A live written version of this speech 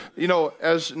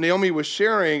as Naomi was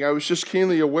sharing, I was just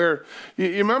keenly aware.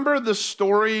 You remember the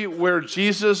story where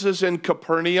Jesus is in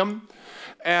Capernaum?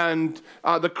 And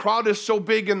the crowd is so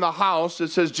big in the house, it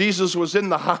says Jesus was in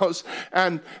the house,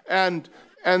 and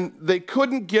they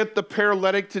couldn't get the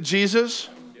paralytic to Jesus.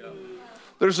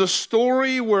 There's a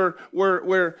story where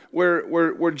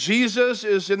Jesus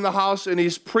is in the house and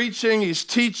he's preaching, he's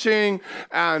teaching,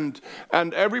 and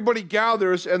everybody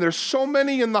gathers, and there's so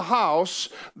many in the house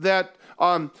that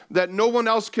no one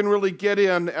else can really get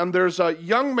in. And there's a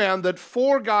young man that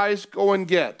 4 guys go and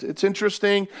get. It's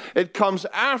interesting. It comes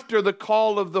after the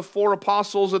call of the 4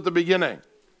 apostles at the beginning.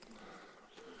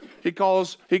 He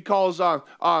calls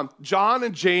John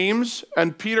and James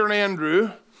and Peter and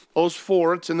Andrew. Those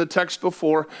 4, it's in the text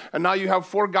before. And now you have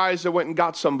 4 guys that went and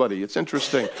got somebody. It's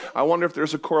interesting. I wonder if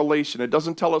there's a correlation. It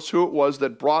doesn't tell us who it was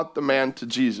that brought the man to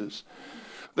Jesus.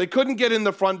 They couldn't get in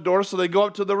the front door, so they go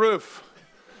up to the roof.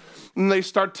 And they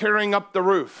start tearing up the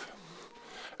roof.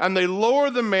 And they lower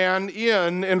the man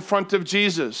in front of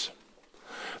Jesus.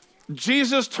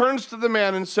 Jesus turns to the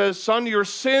man and says, "Son, your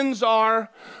sins are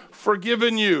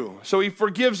forgiven you." So he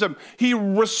forgives him. He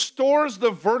restores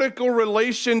the vertical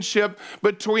relationship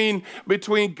between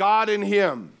God and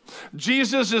him.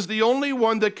 Jesus is the only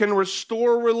one that can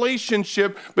restore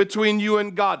relationship between you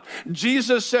and God.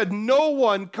 Jesus said, "No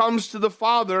one comes to the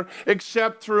Father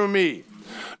except through me."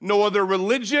 No other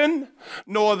religion,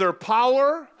 no other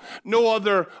power, no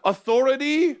other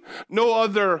authority, no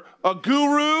other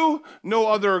guru, no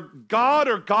other god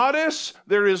or goddess.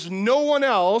 There is no one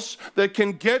else that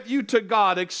can get you to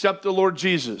God except the Lord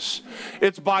Jesus.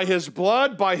 It's by his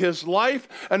blood, by his life,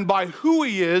 and by who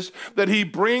he is that he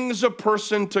brings a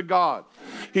person to God.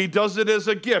 He does it as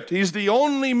a gift. He's the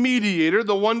only mediator,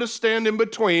 the one to stand in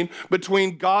between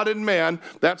God and man.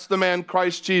 That's the man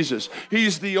Christ Jesus.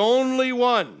 He's the only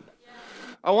one.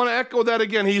 I want to echo that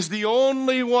again. He's the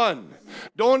only one.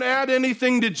 Don't add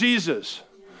anything to Jesus.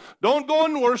 Don't go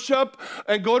and worship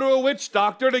and go to a witch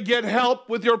doctor to get help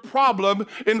with your problem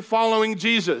in following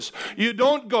Jesus. You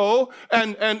don't go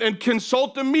and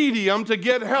consult a medium to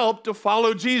get help to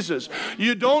follow Jesus.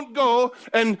 You don't go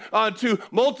and to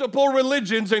multiple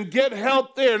religions and get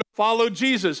help there to follow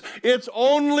Jesus. It's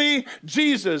only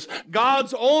Jesus,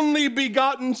 God's only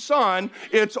begotten Son.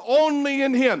 It's only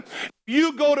in him. If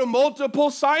you go to multiple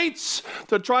sites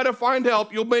to try to find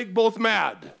help, you'll make both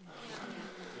mad.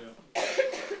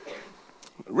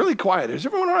 Really quiet. Is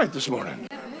everyone all right this morning?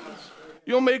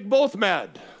 You'll make both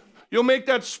mad. You'll make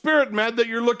that spirit mad that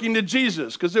you're looking to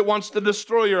Jesus because it wants to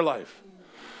destroy your life.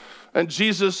 And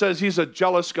Jesus says he's a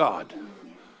jealous God.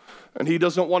 And he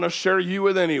doesn't want to share you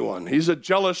with anyone. He's a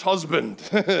jealous husband.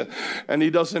 And he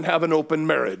doesn't have an open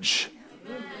marriage.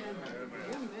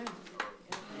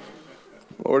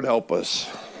 Lord help us.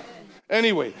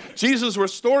 Anyway, Jesus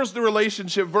restores the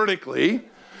relationship vertically.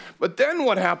 But then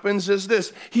what happens is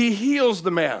this. He heals the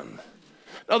man.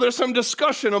 Now there's some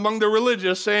discussion among the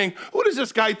religious saying, who does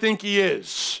this guy think he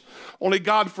is? Only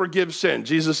God forgives sin.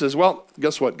 Jesus says, well,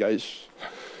 guess what, guys?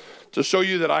 To show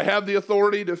you that I have the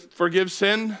authority to forgive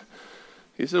sin,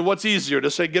 he said, what's easier, to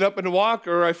say get up and walk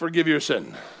or I forgive your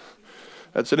sin?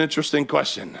 That's an interesting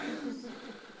question.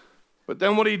 But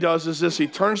then what he does is this. He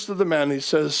turns to the man and he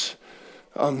says,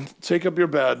 take up your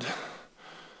bed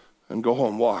and go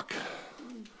home, walk.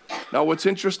 Now, what's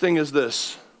interesting is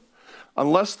this.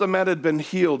 Unless the man had been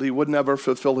healed, he would never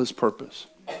fulfill his purpose.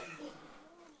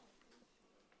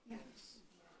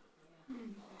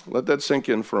 Let that sink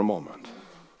in for a moment.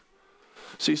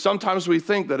 See, sometimes we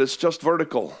think that it's just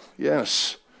vertical.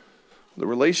 Yes, the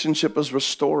relationship is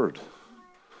restored.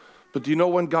 But do you know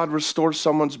when God restores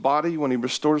someone's body, when he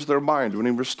restores their mind, when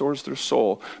he restores their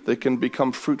soul, they can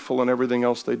become fruitful in everything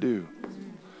else they do?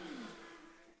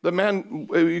 The man,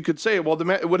 you could say, well,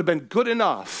 it would have been good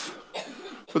enough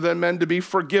for that man to be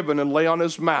forgiven and lay on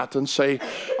his mat and say,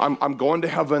 I'm going to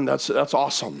heaven, that's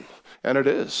awesome. And it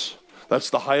is.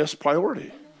 That's the highest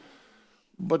priority.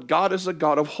 But God is a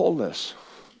God of wholeness.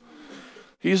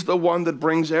 He's the one that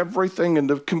brings everything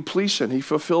into completion. He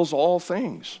fulfills all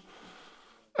things.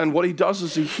 And what he does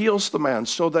is he heals the man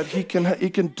so that he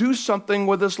can do something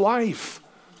with his life.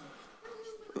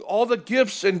 All the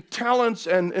gifts and talents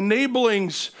and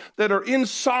enablings that are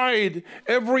inside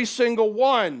every single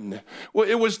one. Well,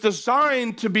 it was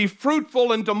designed to be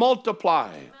fruitful and to multiply.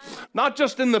 Not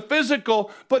just in the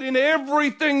physical, but in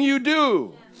everything you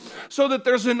do. So that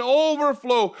there's an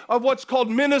overflow of what's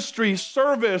called ministry,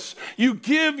 service. You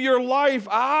give your life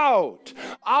out.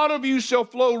 Out of you shall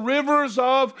flow rivers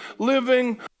of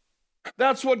living.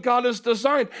 That's what God has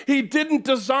designed. He didn't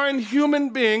design human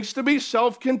beings to be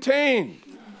self-contained.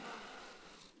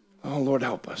 Oh, Lord,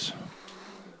 help us.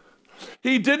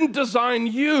 He didn't design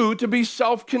you to be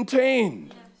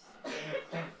self-contained.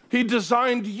 He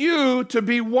designed you to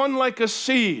be one like a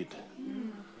seed.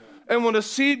 And when a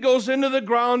seed goes into the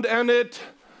ground and it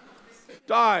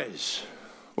dies,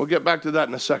 we'll get back to that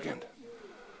in a second.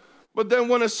 But then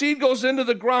when a seed goes into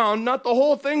the ground, not the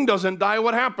whole thing doesn't die.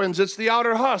 What happens? It's the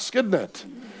outer husk, isn't it?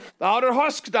 The outer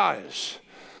husk dies.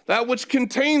 That which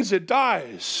contains it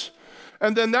dies.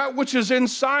 And then that which is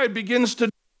inside begins to...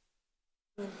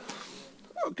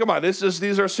 Oh, come on,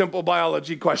 these are simple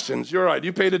biology questions. You're right.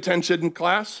 You paid attention in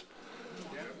class?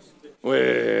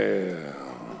 Well,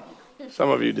 some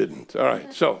of you didn't. All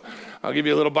right, so I'll give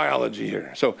you a little biology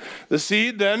here. So the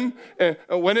seed then,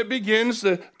 when it begins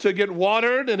to get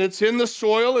watered and it's in the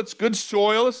soil, it's good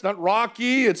soil. It's not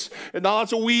rocky. It's not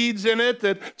lots of weeds in it.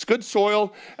 It's good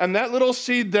soil. And that little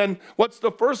seed then, what's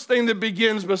the first thing that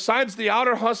begins besides the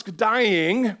outer husk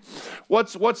dying?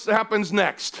 What happens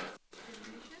next?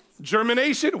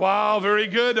 Germination. Wow, very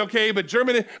good. Okay,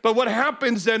 but what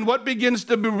happens then? What begins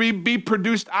to be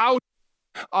produced out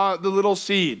the little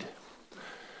seed?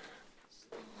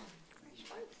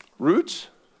 Roots?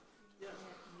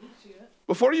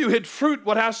 Before you hit fruit,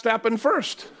 what has to happen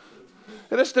first?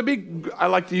 It has to be, I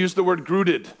like to use the word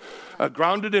grounded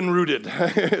and rooted.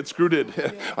 It's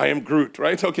rooted. I am Groot,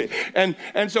 right? Okay. And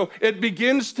so it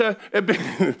begins to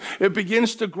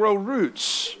grow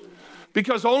roots.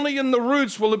 Because only in the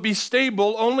roots will it be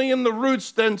stable. Only in the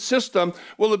roots then system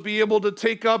will it be able to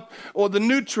take up the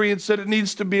nutrients that it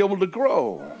needs to be able to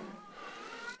grow.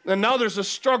 And now there's a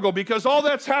struggle because all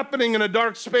that's happening in a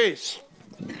dark space.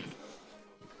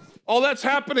 All that's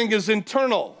happening is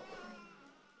internal.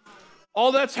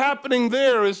 All that's happening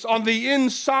there is on the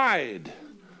inside.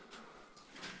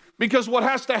 Because what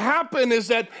has to happen is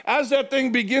that as that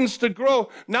thing begins to grow,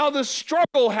 now the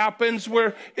struggle happens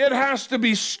where it has to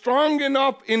be strong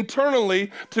enough internally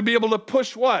to be able to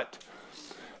push what?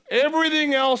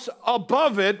 Everything else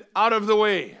above it out of the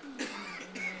way.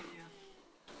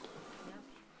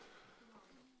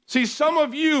 See, some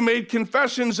of you made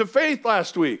confessions of faith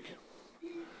last week.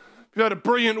 You had a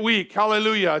brilliant week.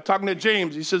 Hallelujah. Talking to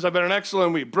James, he says, I've had an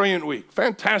excellent week, brilliant week.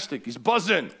 Fantastic. He's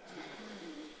buzzing.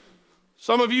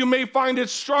 Some of you may find it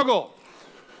struggle.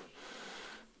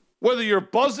 Whether you're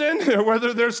buzzing or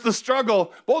whether there's the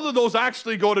struggle, both of those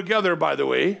actually go together, by the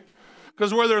way.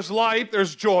 Because where there's light,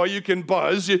 there's joy. You can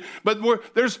buzz. But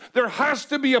there has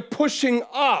to be a pushing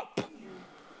up.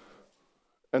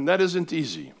 And that isn't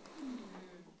easy.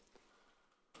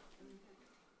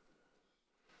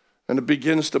 And it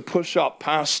begins to push up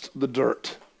past the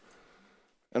dirt.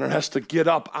 And it has to get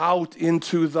up out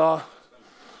into the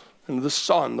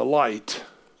sun, the light.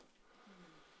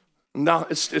 Now,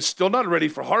 it's still not ready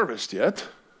for harvest yet.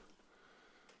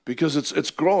 Because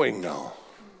it's growing now.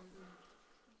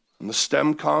 And the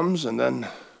stem comes, and then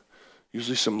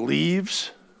usually some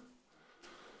leaves.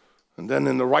 And then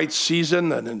in the right season,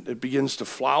 then it begins to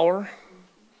flower.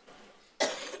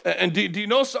 And do you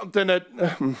know something that...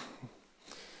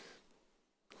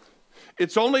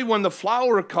 It's only when the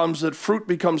flower comes that fruit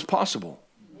becomes possible.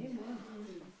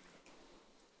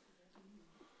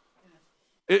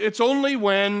 It's only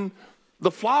when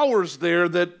the flower's there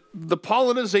that the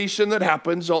pollination that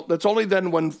happens, that's only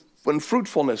then when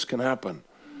fruitfulness can happen.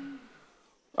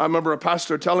 I remember a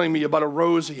pastor telling me about a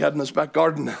rose he had in his back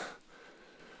garden.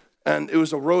 And it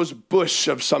was a rose bush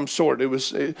of some sort.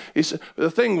 He said, the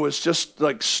thing was just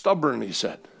like stubborn, he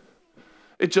said.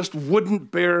 It just wouldn't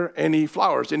bear any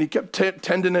flowers. And he kept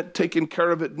tending it, taking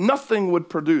care of it. Nothing would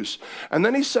produce. And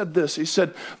then he said this. He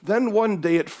said, then one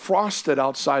day it frosted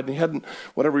outside. And he hadn't,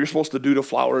 whatever you're supposed to do to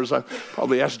flowers. I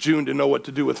probably asked June to know what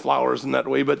to do with flowers in that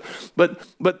way.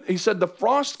 But he said the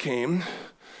frost came.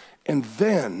 And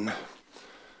then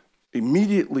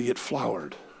immediately it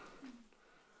flowered.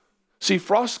 See,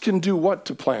 frost can do what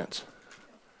to plants?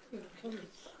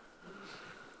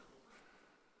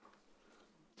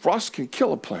 Frost can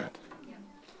kill a plant.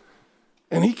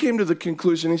 And he came to the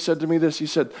conclusion, he said to me this, he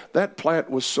said, that plant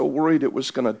was so worried it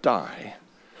was going to die,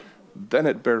 then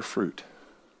it bare fruit.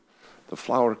 The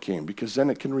flower came because then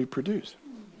it can reproduce.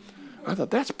 I thought,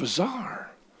 that's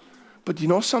bizarre. But you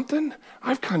know something?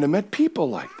 I've kind of met people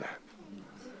like that.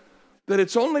 That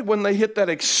it's only when they hit that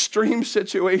extreme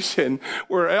situation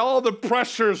where all the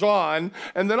pressure's on,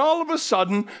 and then all of a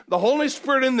sudden, the Holy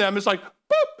Spirit in them is like,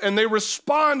 boop, and they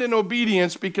respond in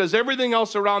obedience because everything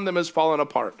else around them has fallen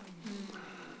apart.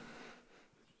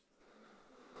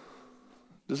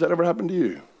 Does that ever happen to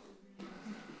you?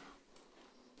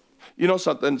 You know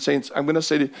something, saints, I'm going to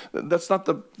say to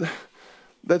you,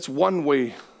 that's one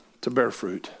way to bear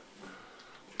fruit,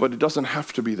 but it doesn't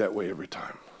have to be that way every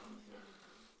time.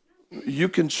 You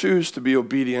can choose to be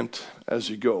obedient as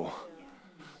you go.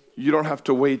 You don't have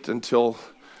to wait until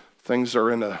things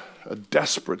are in a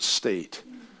desperate state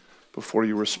before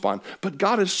you respond. But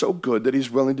God is so good that he's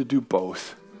willing to do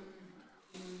both.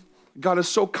 God is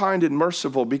so kind and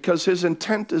merciful because his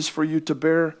intent is for you to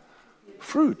bear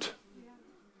fruit.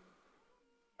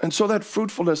 And so that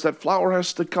fruitfulness, that flower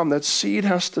has to come, that seed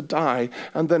has to die,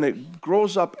 and then it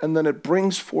grows up and then it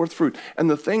brings forth fruit.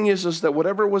 And the thing is that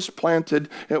whatever was planted,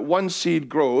 at one seed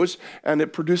grows and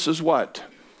it produces what?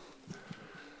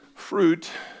 Fruit.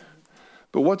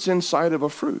 But what's inside of a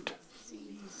fruit?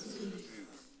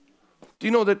 Do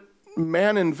you know that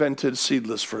man invented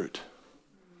seedless fruit?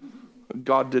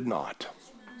 God did not.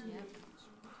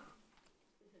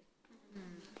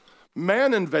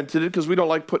 Man invented it because we don't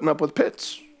like putting up with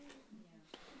pits.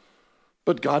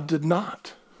 But God did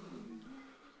not.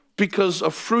 Because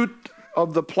a fruit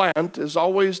of the plant is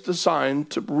always designed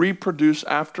to reproduce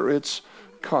after its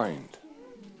kind.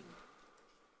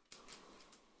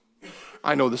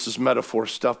 I know this is metaphor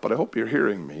stuff, but I hope you're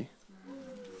hearing me.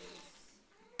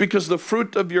 Because the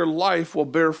fruit of your life will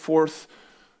bear forth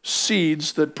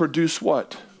seeds that produce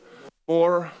what?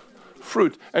 More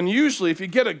fruit. And usually if you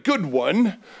get a good one,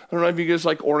 I don't know if you guys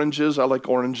like oranges. I like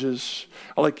oranges.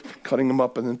 I like cutting them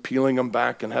up and then peeling them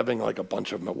back and having like a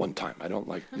bunch of them at one time. I don't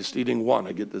like just eating one.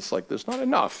 I get this like, there's not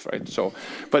enough, right? So,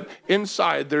 but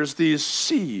inside there's these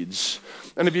seeds.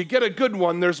 And if you get a good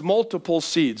one, there's multiple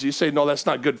seeds. You say, no, that's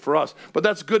not good for us. But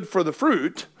that's good for the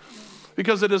fruit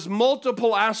because it is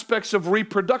multiple aspects of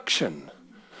reproduction.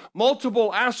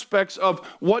 Multiple aspects of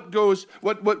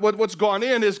what's gone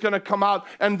in is going to come out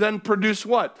and then produce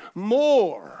what?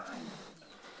 More.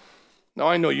 Now,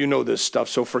 I know you know this stuff,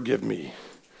 so forgive me.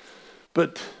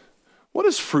 But what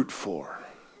is fruit for?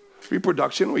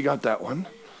 Reproduction, we got that one.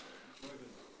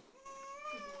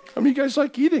 How many of you guys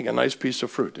like eating a nice piece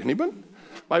of fruit? Anybody?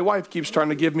 My wife keeps trying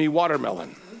to give me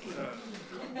watermelon.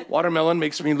 Watermelon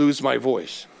makes me lose my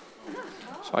voice.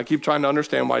 So I keep trying to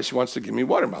understand why she wants to give me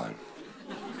watermelon.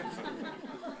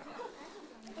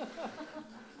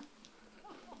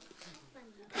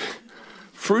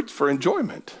 Fruit for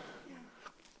enjoyment.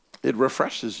 It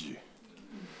refreshes you.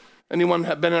 Anyone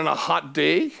have been on a hot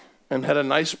day and had a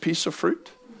nice piece of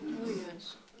fruit? Oh,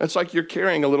 yes. It's like you're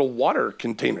carrying a little water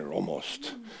container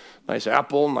almost. Nice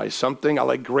apple, nice something. I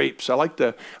like grapes. I like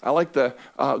the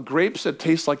grapes that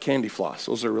taste like candy floss.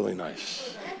 Those are really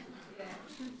nice.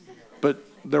 But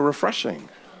they're refreshing.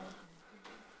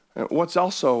 And what's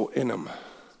also in them?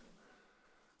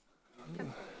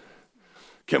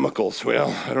 Chemicals. Well,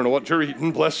 I don't know what you're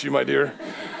eating. Bless you, my dear.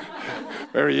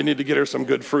 Mary, you need to get her some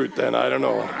good fruit then. I don't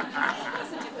know.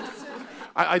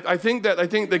 I think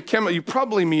that you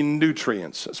probably mean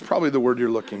nutrients. That's probably the word you're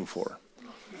looking for.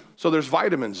 So there's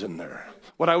vitamins in there.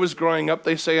 When I was growing up,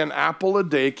 they say an apple a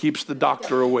day keeps the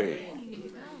doctor away.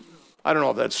 I don't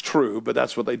know if that's true, but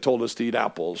that's what they told us to eat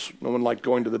apples. No one liked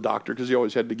going to the doctor because you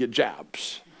always had to get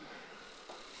jabs.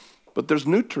 But there's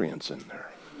nutrients in there.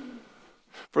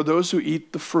 For those who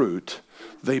eat the fruit,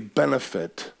 they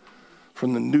benefit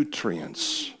from the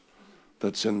nutrients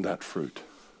that's in that fruit.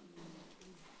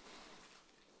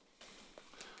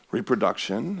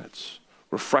 Reproduction, it's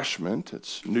refreshment,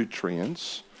 it's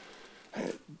nutrients.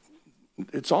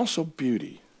 It's also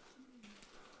beauty.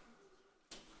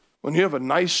 When you have a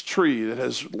nice tree that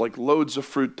has like loads of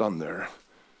fruit on there,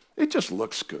 it just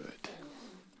looks good.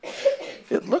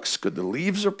 It looks good. The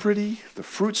leaves are pretty. The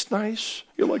fruit's nice.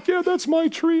 You're like, yeah, that's my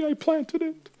tree. I planted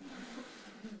it.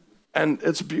 And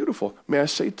it's beautiful. May I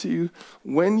say to you,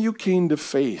 when you came to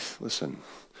faith, listen,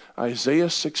 Isaiah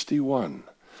 61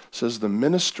 says the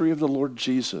ministry of the Lord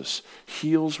Jesus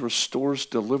heals, restores,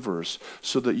 delivers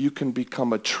so that you can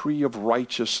become a tree of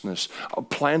righteousness, a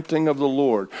planting of the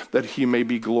Lord that he may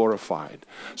be glorified.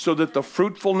 So that the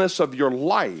fruitfulness of your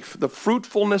life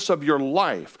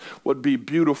would be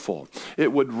beautiful.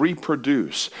 It would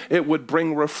reproduce. It would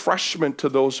bring refreshment to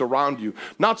those around you.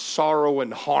 Not sorrow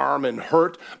and harm and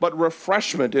hurt, but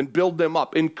refreshment and build them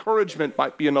up. Encouragement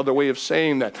might be another way of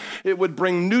saying that. It would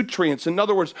bring nutrients. In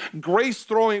other words, grace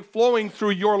flowing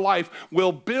through your life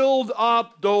will build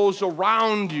up those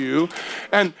around you.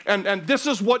 And this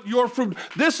is what your fruit,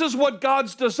 this is what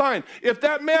God's designed. If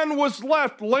that man was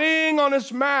left laying on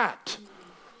his mat,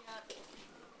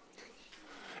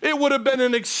 it would have been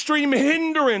an extreme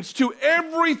hindrance to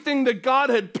everything that God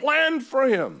had planned for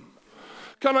him.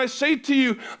 Can I say to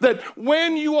you that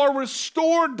when you are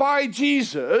restored by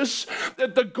Jesus,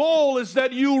 that the goal is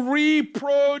that you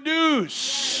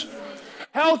reproduce.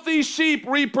 Healthy sheep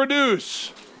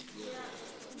reproduce.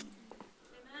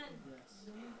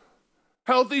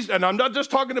 Healthy, and I'm not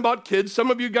just talking about kids. Some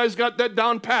of you guys got that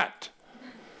down pat.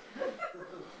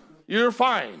 You're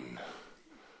fine.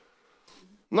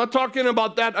 I'm not talking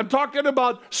about that. I'm talking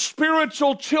about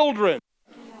spiritual children.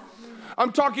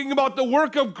 I'm talking about the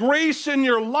work of grace in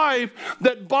your life,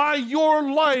 that by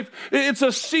your life, it's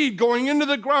a seed going into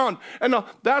the ground. And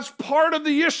that's part of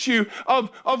the issue of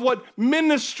what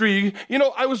ministry,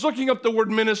 I was looking up the word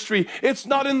ministry. It's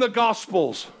not in the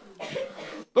Gospels.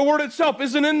 The word itself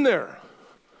isn't in there.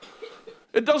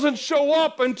 It doesn't show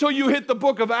up until you hit the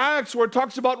book of Acts, where it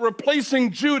talks about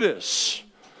replacing Judas.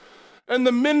 And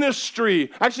the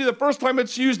ministry, actually the first time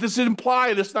it's used, it's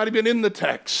implied, it's not even in the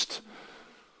text.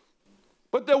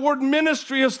 But the word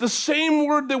ministry is the same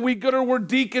word that we get our word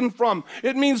deacon from.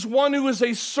 It means one who is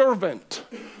a servant.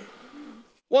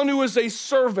 One who is a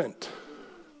servant.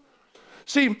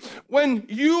 See, when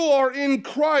you are in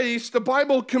Christ, the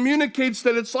Bible communicates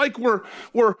that it's like we're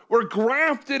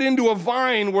grafted into a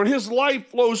vine where his life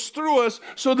flows through us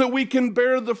so that we can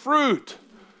bear the fruit.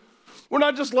 We're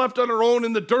not just left on our own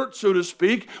in the dirt, so to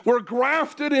speak. We're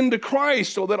grafted into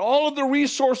Christ so that all of the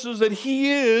resources that he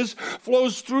is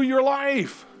flows through your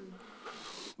life.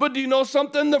 But do you know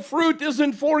something? The fruit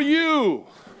isn't for you.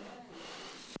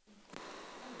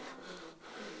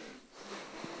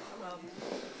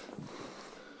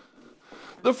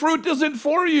 The fruit isn't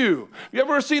for you. You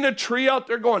ever seen a tree out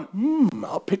there going,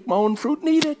 I'll pick my own fruit and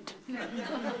eat it?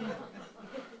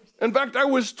 In fact, I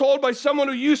was told by someone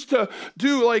who used to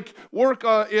do work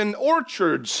in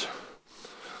orchards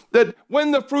that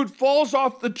when the fruit falls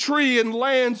off the tree and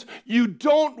lands, you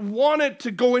don't want it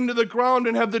to go into the ground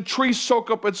and have the tree soak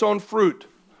up its own fruit.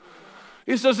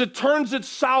 He says it turns it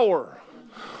sour.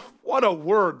 What a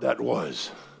word that was.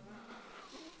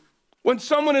 When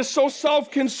someone is so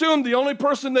self-consumed, the only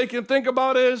person they can think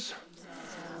about is,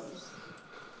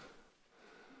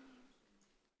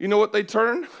 you know what they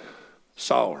turn?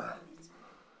 Sour.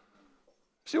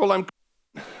 See, well,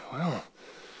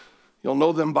 you'll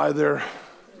know them by their...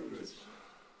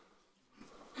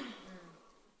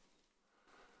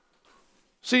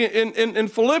 See, in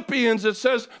Philippians, it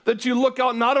says that you look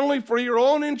out not only for your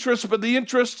own interests, but the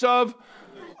interests of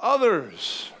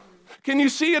others. Can you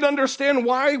see and understand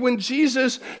why when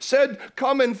Jesus said,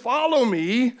 come and follow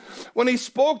me, when he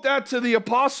spoke that to the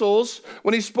apostles,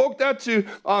 when he spoke that to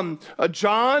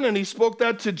John, and he spoke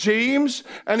that to James,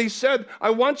 and he said,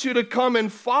 I want you to come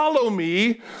and follow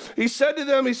me, he said to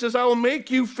them, he says, I will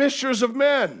make you fishers of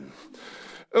men.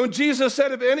 And Jesus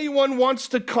said, if anyone wants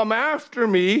to come after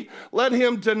me, let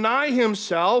him deny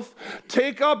himself,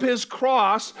 take up his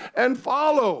cross, and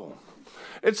follow.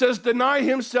 It says deny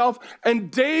himself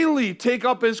and daily take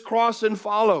up his cross and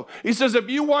follow. He says if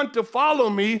you want to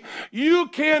follow me, you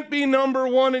can't be number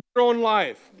one in your own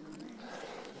life.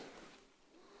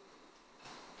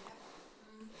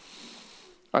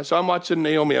 All right, so I'm watching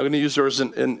Naomi. I'm going to use her as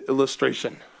an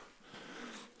illustration.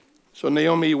 So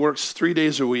Naomi works 3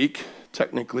 days a week,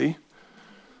 technically,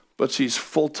 but she's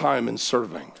full-time in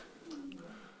serving.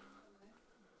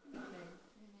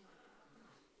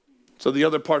 So the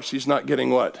other part, she's not getting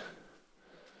what?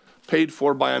 Paid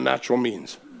for by unnatural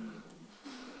means.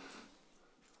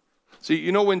 See,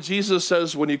 you know when Jesus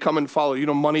says, when you come and follow,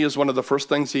 money is one of the first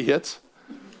things he hits?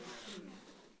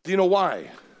 Do you know why?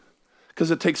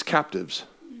 Because it takes captives.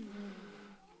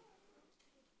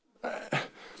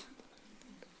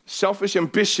 Selfish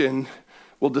ambition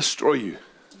will destroy you.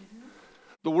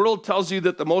 The world tells you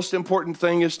that the most important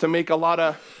thing is to make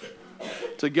to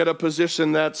get a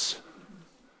position that's...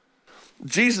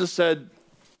 Jesus said,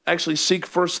 actually seek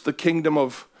first the kingdom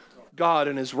of God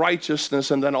and his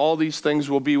righteousness, and then all these things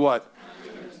will be what?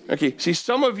 Okay, see,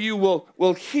 some of you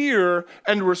will hear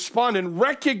and respond and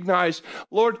recognize,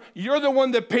 Lord, you're the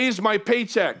one that pays my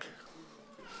paycheck.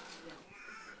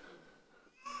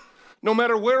 No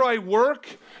matter where I work,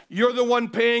 you're the one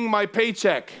paying my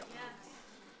paycheck.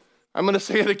 I'm going to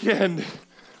say it again.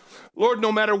 Lord,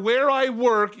 no matter where I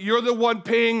work, you're the one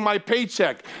paying my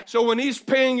paycheck. So when he's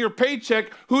paying your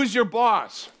paycheck, who's your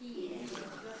boss?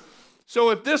 So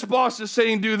if this boss is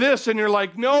saying do this and you're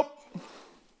like, nope,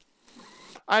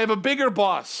 I have a bigger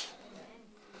boss.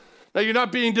 Now you're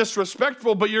not being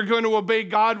disrespectful, but you're going to obey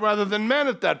God rather than men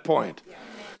at that point.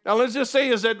 Now let's just say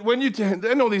is that when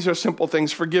I know these are simple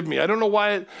things, forgive me. I don't know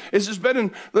why there's been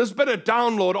a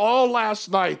download all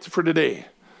last night for today.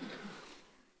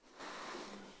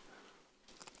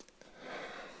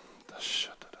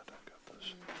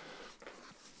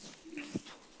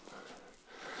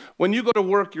 When you go to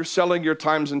work, you're selling your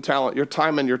time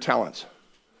and your talents.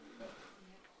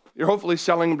 You're hopefully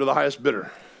selling them to the highest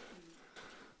bidder.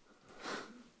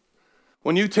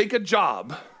 When you take a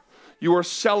job, You are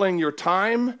selling your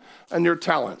time and your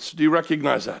talents. Do you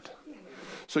recognize that?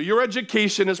 So your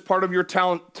education is part of your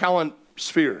talent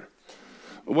sphere.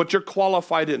 What you're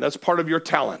qualified in, that's part of your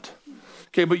talent.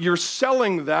 Okay, but you're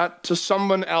selling that to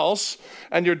someone else,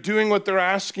 and you're doing what they're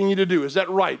asking you to do. Is that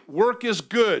right? Work is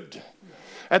good.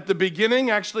 At the beginning,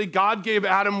 actually, God gave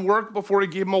Adam work before he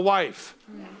gave him a wife.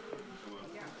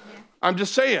 I'm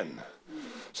just saying.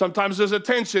 Sometimes there's a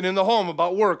tension in the home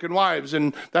about work and wives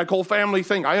and that whole family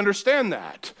thing. I understand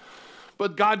that.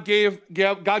 But God gave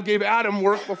Adam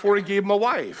work before he gave him a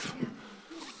wife.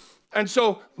 And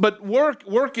so, but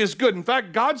work is good. In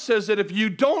fact, God says that if you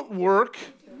don't work,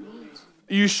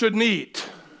 you shouldn't eat.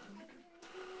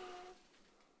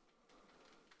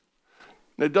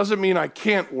 It doesn't mean I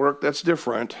can't work. That's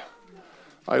different.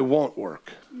 I won't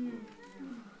work.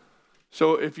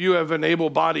 So if you have an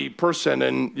able-bodied person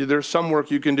and there's some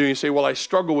work you can do, you say, well, I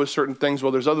struggle with certain things.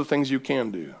 Well, there's other things you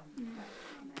can do.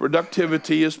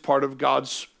 Productivity is part of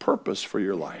God's purpose for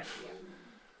your life.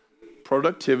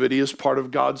 Productivity is part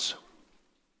of God's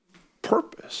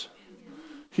purpose.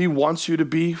 He wants you to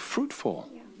be fruitful.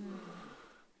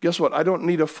 Guess what? I don't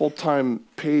need a full-time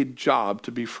paid job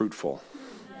to be fruitful.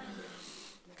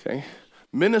 Okay?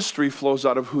 Ministry flows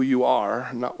out of who you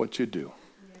are, not what you do.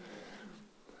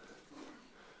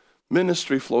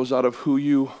 Ministry flows out of who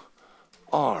you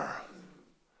are.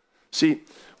 See,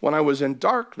 when I was in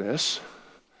darkness,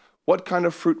 what kind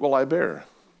of fruit will I bear?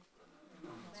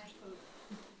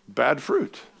 Bad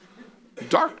fruit.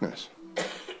 Darkness.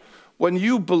 When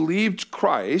you believed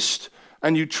Christ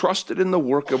and you trusted in the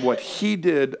work of what he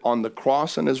did on the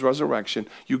cross and his resurrection,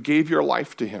 you gave your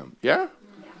life to him. Yeah?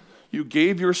 You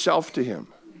gave yourself to him.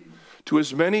 To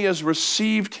as many as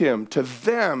received him, to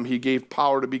them he gave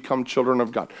power to become children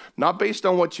of God. Not based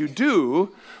on what you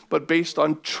do, but based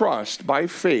on trust. By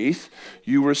faith,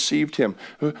 you received him.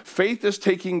 Faith is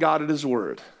taking God at his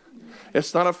word.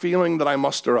 It's not a feeling that I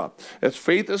muster up. It's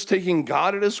faith is taking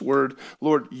God at his word.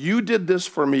 Lord, you did this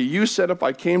for me. You said if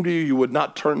I came to you, you would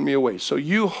not turn me away. So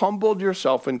you humbled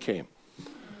yourself and came.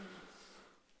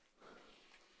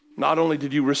 Not only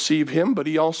did you receive him, but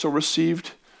he also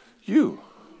received you.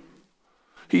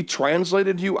 He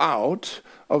translated you out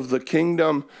of the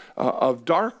kingdom of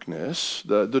darkness,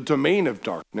 the domain of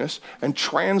darkness, and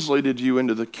translated you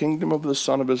into the kingdom of the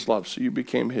Son of his love, so you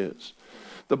became his.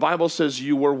 The Bible says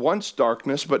you were once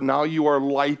darkness, but now you are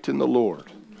light in the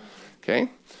Lord. Okay?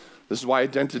 This is why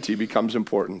identity becomes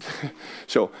important.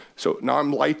 So now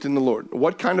I'm light in the Lord.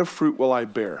 What kind of fruit will I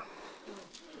bear?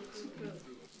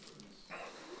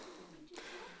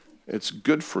 It's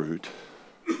good fruit.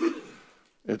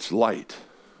 It's light.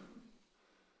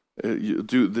 You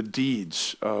do the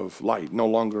deeds of light, no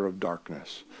longer of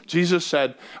darkness. Jesus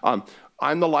said,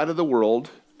 I'm the light of the world,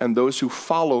 and those who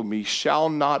follow me shall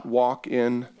not walk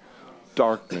in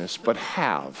darkness, but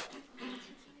have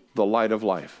the light of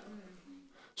life.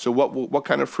 So what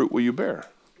kind of fruit will you bear?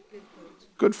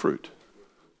 Good fruit.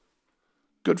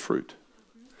 Good fruit.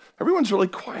 Everyone's really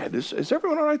quiet. Is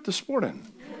everyone all right this morning?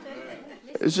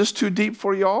 Is this too deep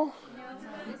for y'all?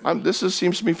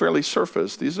 Seems to me fairly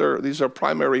surface. These are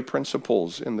primary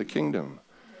principles in the kingdom.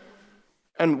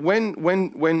 And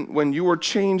when you are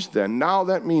changed then, now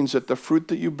that means that the fruit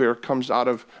that you bear comes out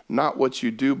of not what you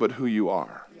do, but who you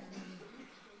are.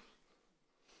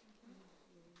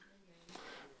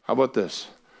 How about this?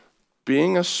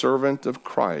 Being a servant of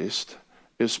Christ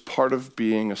is part of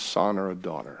being a son or a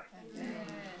daughter.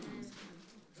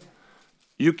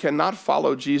 You cannot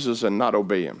follow Jesus and not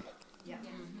obey him.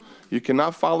 You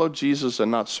cannot follow Jesus and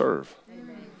not serve.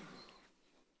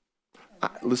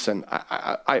 Listen,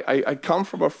 I come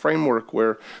from a framework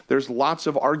where there's lots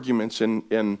of arguments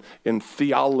in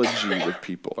theology with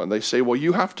people. And they say, well,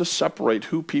 you have to separate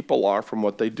who people are from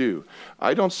what they do.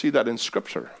 I don't see that in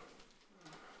Scripture.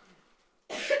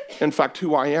 In fact,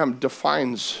 who I am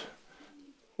defines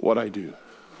what I do.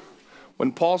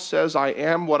 When Paul says, I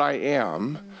am what I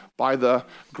am by the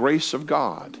grace of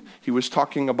God, he was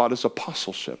talking about his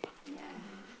apostleship.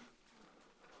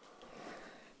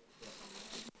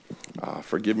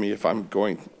 Forgive me if I'm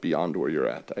going beyond where you're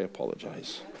at. I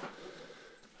apologize.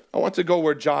 I want to go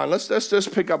where John, let's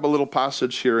just pick up a little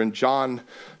passage here in John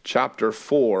chapter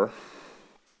 4,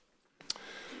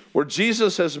 where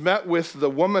Jesus has met with the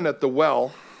woman at the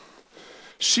well.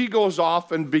 She goes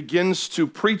off and begins to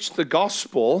preach the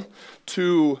gospel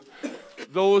to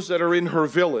those that are in her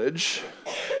village.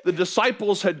 The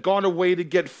disciples had gone away to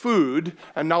get food,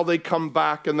 and now they come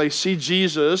back and they see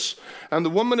Jesus, and the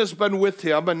woman has been with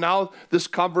him, and now this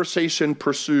conversation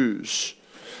pursues.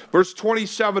 Verse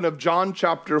 27 of John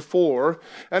chapter 4.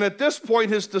 And at this point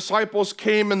his disciples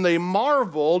came and they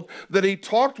marveled that he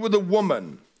talked with a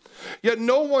woman. Yet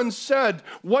no one said,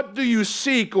 "What do you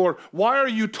seek?" or "Why are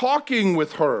you talking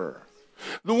with her?"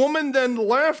 The woman then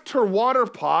left her water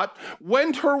pot,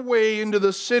 went her way into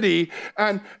the city,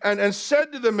 and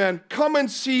said to the men, "Come and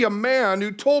see a man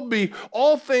who told me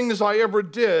all things I ever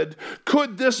did.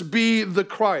 Could this be the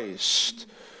Christ?"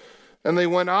 And they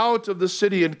went out of the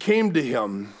city and came to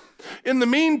him. In the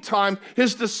meantime,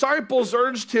 his disciples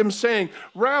urged him, saying,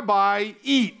 "Rabbi,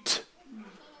 eat."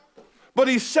 But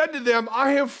he said to them,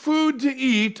 "I have food to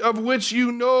eat of which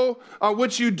you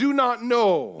do not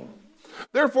know."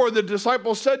 Therefore the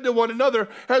disciples said to one another,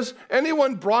 "Has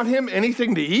anyone brought him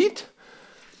anything to eat?"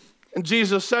 And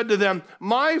Jesus said to them,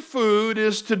 "My food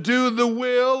is to do the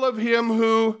will of him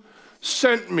who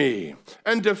sent me,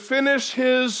 and to finish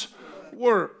his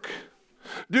work.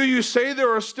 Do you say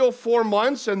there are still 4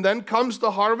 months and then comes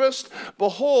the harvest?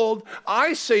 Behold,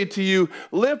 I say to you,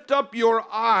 lift up your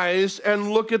eyes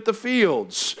and look at the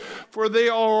fields, for they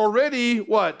are already,"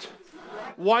 what?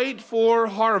 "White for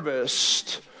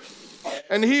harvest.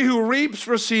 And he who reaps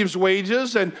receives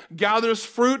wages and gathers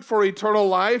fruit for eternal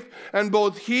life, and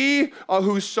both he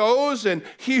who sows and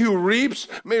he who reaps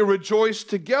may rejoice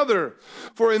together.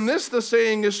 For in this the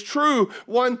saying is true,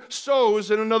 one sows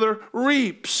and another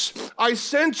reaps. I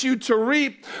sent you to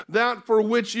reap that for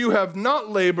which you have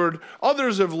not labored.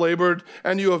 Others have labored,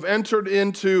 and you have entered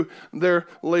into their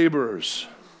labors."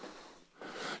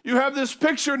 You have this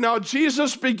picture now.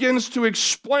 Jesus begins to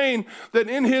explain that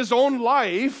in his own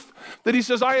life, that he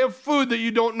says, "I have food that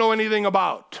you don't know anything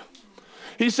about."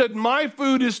 He said, "My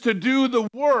food is to do the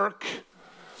work."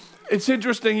 It's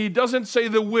interesting, he doesn't say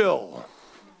the will.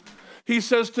 He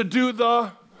says to do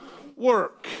the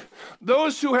work.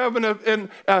 Those who have a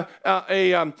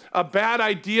bad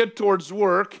idea towards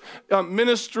work,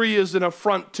 ministry is an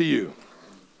affront to you.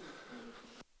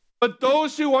 But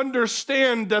those who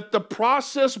understand that the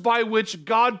process by which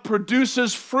God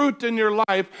produces fruit in your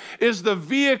life is the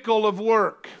vehicle of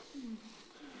work.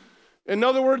 In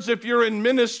other words, if you're in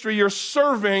ministry, you're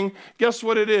serving, guess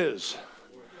what it is?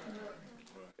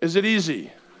 Is it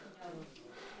easy?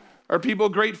 Are people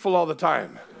grateful all the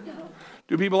time?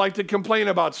 Do people like to complain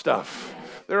about stuff?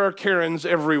 There are Karens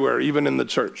everywhere, even in the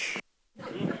church.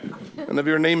 And if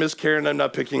your name is Karen, I'm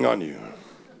not picking on you.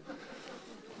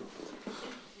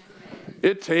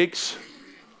 It takes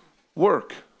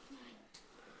work.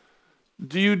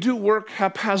 Do you do work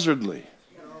haphazardly?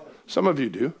 Some of you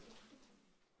do.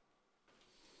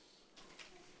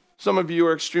 Some of you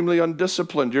are extremely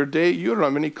undisciplined. Your day, you don't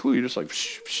have any clue. You're just like,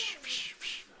 psh, psh, psh,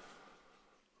 psh.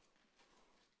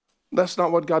 That's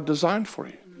not what God designed for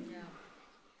you.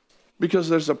 Because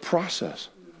there's a process.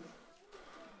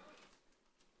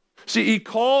 See, he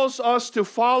calls us to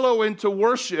follow and to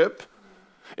worship.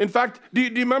 In fact, do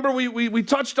you remember we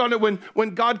touched on it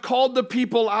when God called the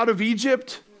people out of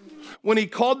Egypt? When he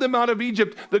called them out of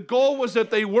Egypt, the goal was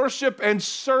that they worship and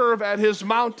serve at his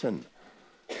mountain.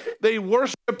 They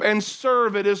worship and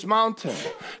serve at his mountain.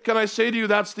 Can I say to you,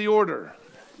 that's the order?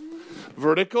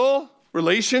 Vertical,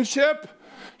 relationship.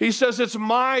 He says, it's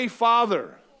my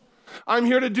Father. I'm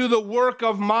here to do the work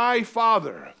of my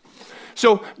Father.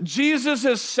 So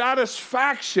Jesus'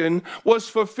 satisfaction was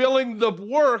fulfilling the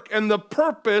work and the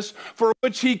purpose for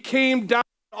which he came down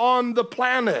on the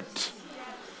planet.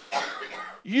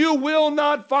 You will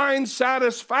not find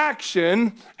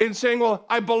satisfaction in saying, well,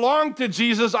 I belong to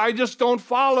Jesus, I just don't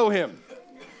follow him.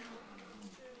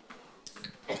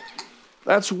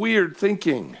 That's weird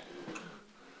thinking.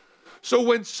 So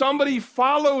when somebody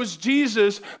follows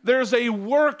Jesus, there's a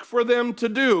work for them to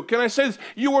do. Can I say this?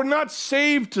 You were not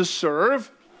saved to serve.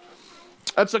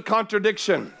 That's a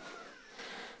contradiction.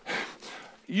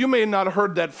 You may not have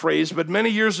heard that phrase, but many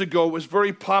years ago it was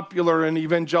very popular in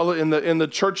the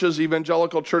churches,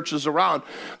 evangelical churches around,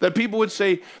 that people would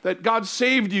say that God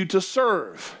saved you to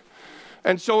serve.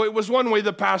 And so it was one way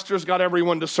the pastors got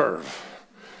everyone to serve.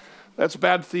 That's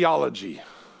bad theology.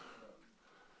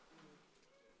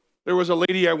 There was a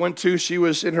lady I went to, she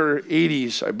was in her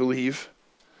 80s, I believe.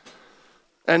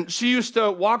 And she used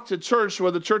to walk to church,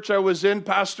 where the church I was in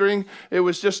pastoring, it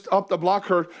was just up the block.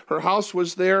 Her house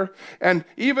was there. And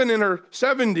even in her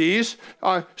 70s,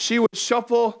 she would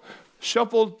shuffle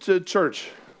to church,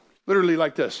 literally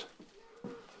like this.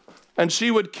 And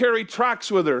she would carry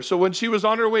tracts with her. So when she was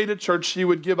on her way to church, she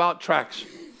would give out tracts.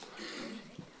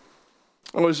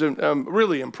 I was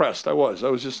really impressed. I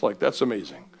was just like, that's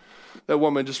amazing. That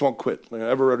woman just won't quit. Like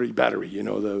ever-ready battery,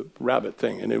 the rabbit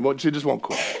thing. And she just won't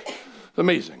quit. It's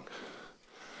amazing.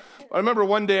 I remember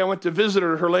one day I went to visit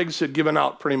her. Her legs had given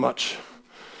out pretty much.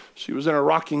 She was in a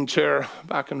rocking chair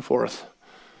back and forth.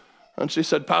 And she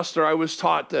said, Pastor, I was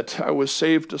taught that I was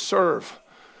saved to serve.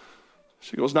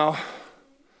 She goes, now,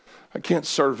 I can't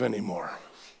serve anymore.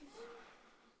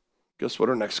 Guess what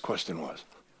her next question was?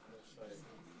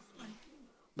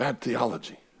 Bad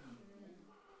theology.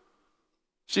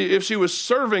 If she was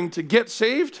serving to get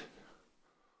saved,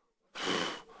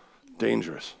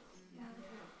 dangerous.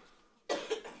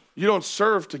 You don't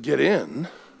serve to get in.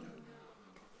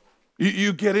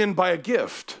 You get in by a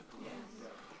gift.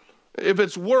 If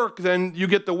it's work, then you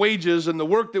get the wages, and the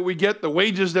work that we get, the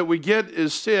wages that we get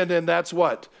is sin, and that's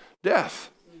what? Death.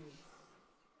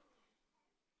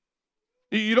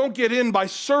 You don't get in by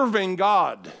serving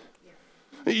God.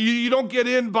 You don't get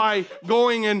in by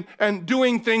going and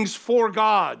doing things for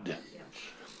God.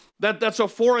 That's a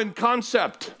foreign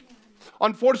concept.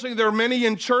 Unfortunately, there are many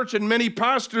in church and many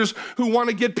pastors who want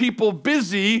to get people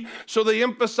busy, so they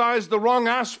emphasize the wrong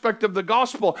aspect of the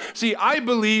gospel. See, I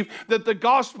believe that the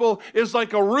gospel is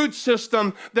like a root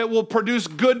system that will produce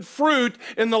good fruit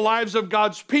in the lives of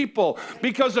God's people,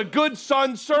 because a good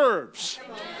son serves.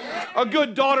 A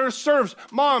good daughter serves.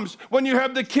 Moms, when you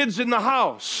have the kids in the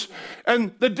house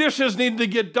and the dishes need to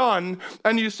get done,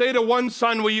 and you say to one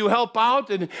son, will you help out?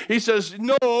 And he says,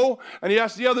 no. And you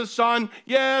ask the other son,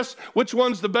 yes. Which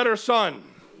one's the better son?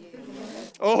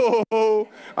 Oh,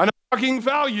 I'm not talking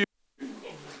value.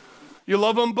 You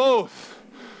love them both.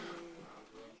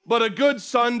 But a good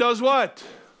son does what?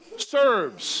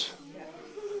 Serves.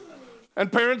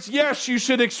 And parents, yes, you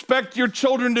should expect your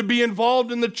children to be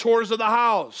involved in the chores of the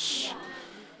house.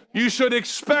 You should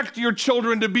expect your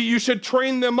children to be, you should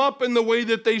train them up in the way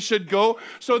that they should go,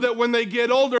 so that when they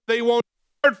get older, they won't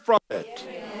depart from it.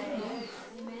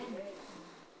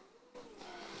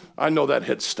 I know that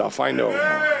hits stuff, I know.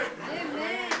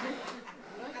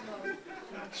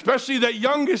 Especially that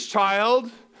youngest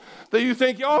child that you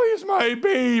think, oh, he's my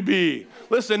baby.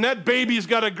 Listen, that baby's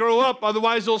got to grow up,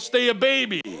 otherwise he'll stay a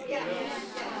baby.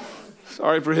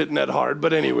 Sorry for hitting that hard,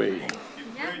 but anyway.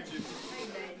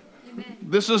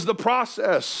 This is the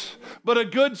process. But a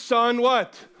good son,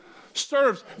 what?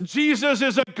 Serves. Jesus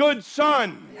is a good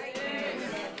son.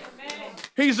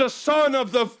 He's a son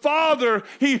of the Father.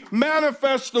 He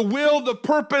manifests the will, the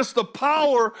purpose, the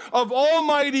power of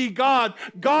Almighty God.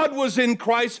 God was in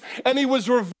Christ, and he was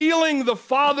revealing the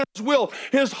Father's will,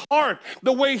 his heart,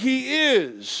 the way he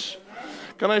is.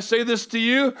 Can I say this to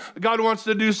you? God wants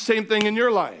to do the same thing in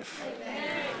your life.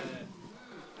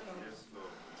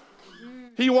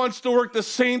 He wants to work the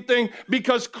same thing,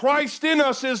 because Christ in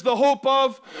us is the hope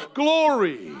of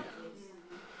glory.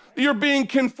 You're being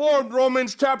conformed,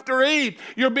 Romans chapter 8.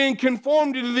 You're being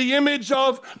conformed into the image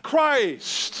of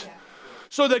Christ,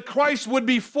 so that Christ would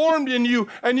be formed in you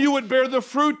and you would bear the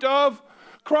fruit of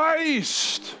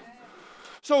Christ.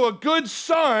 So a good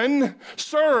son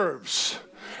serves.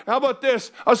 How about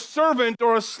this? A servant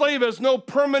or a slave has no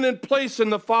permanent place in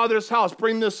the Father's house.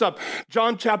 Bring this up.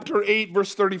 John chapter 8,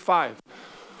 verse 35.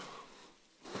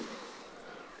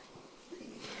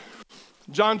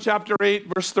 John chapter 8,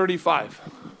 verse 35.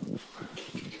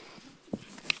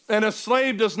 And a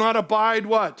slave does not abide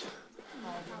what?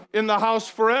 In the house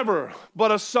forever.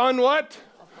 But a son what?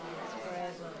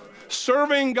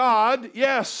 Serving God.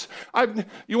 Yes.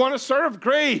 You want to serve?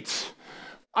 Great.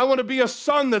 I want to be a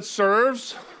son that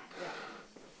serves,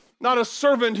 not a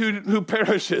servant who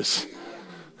perishes.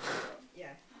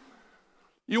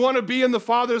 You want to be in the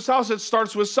Father's house, it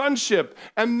starts with sonship.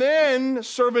 And then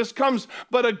service comes.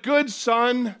 But a good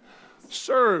son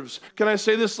serves. Can I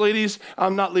say this, ladies?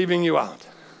 I'm not leaving you out.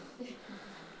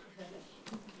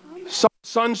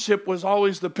 Sonship was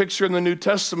always the picture in the New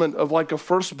Testament of like a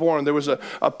firstborn. There was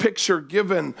a picture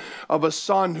given of a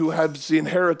son who had the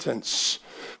inheritance,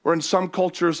 where in some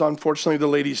cultures, unfortunately, the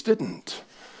ladies didn't.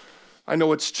 I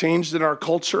know it's changed in our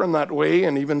culture in that way,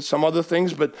 and even some other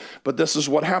things, but this is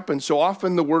what happened. So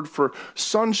often the word for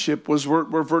sonship was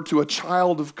referred to a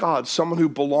child of God, someone who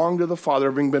belonged to the Father,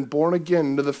 having been born again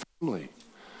into the family.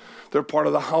 They're part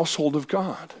of the household of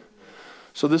God.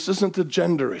 So this isn't a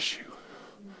gender issue.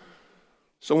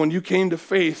 So when you came to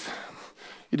faith,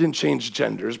 you didn't change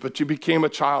genders, but you became a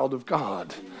child of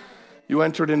God. You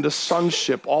entered into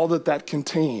sonship, all that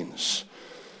contains.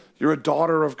 You're a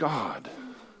daughter of God.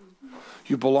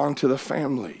 You belong to the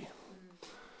family.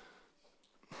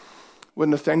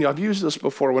 When Nathaniel, I've used this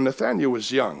before, when Nathaniel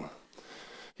was young,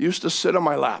 he used to sit on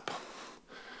my lap,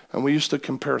 and we used to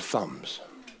compare thumbs.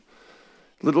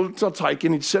 Little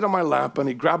Tyken, he'd sit on my lap, and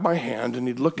he'd grab my hand, and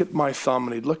he'd look at my thumb,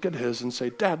 and he'd look at his, and say,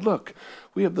 Dad, look,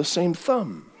 we have the same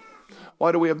thumb.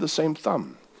 Why do we have the same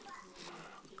thumb?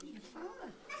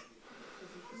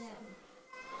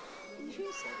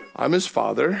 I'm his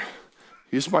father.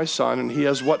 He's my son, and he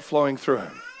has what flowing through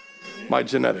him? My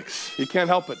genetics. He can't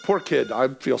help it. Poor kid. I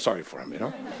feel sorry for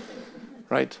him,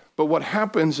 right? But what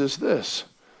happens is this.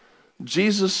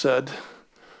 Jesus said,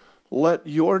 let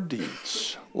your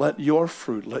deeds, let your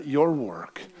fruit, let your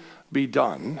work be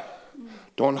done.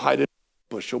 Don't hide it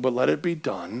in a bushel, but let it be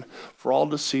done for all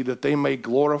to see, that they may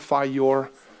glorify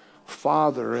your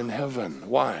Father in heaven.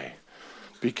 Why?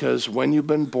 Because when you've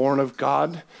been born of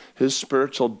God, his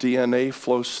spiritual DNA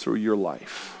flows through your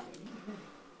life.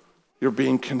 You're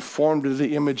being conformed to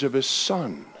the image of his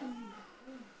Son.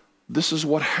 This is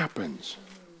what happens.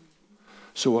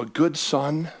 So a good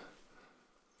son,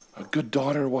 a good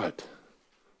daughter, what?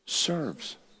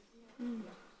 Serves.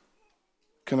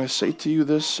 Can I say to you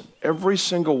this? Every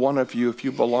single one of you, if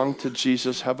you belong to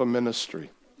Jesus, have a ministry.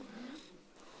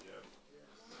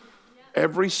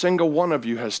 Every single one of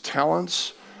you has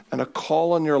talents and a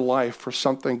call in your life for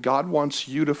something God wants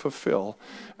you to fulfill,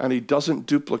 and he doesn't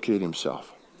duplicate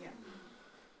himself.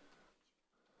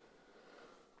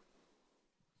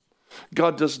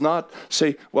 God does not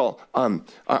say, well,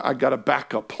 I got a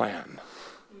backup plan.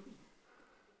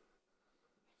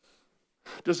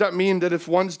 Does that mean that if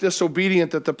one's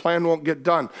disobedient that the plan won't get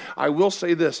done? I will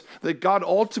say this, that God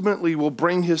ultimately will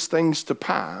bring his things to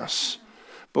pass,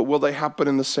 but will they happen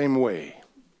in the same way?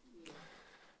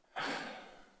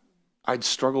 I'd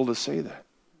struggle to say that.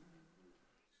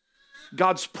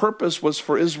 God's purpose was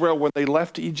for Israel when they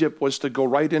left Egypt was to go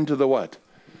right into the what?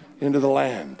 Into the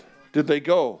land. Did they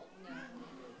go?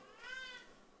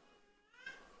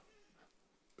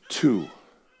 Two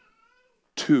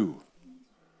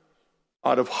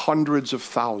out of hundreds of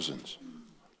thousands.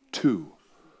 Two.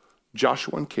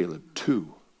 Joshua and Caleb,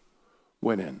 2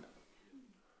 went in.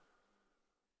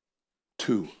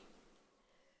 2.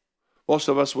 Most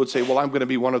of us would say, well, I'm going to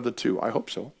be one of the 2. I hope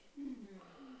so.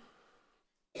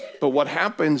 But what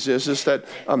happens is that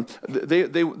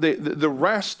the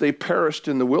rest, they perished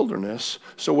in the wilderness.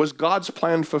 So was God's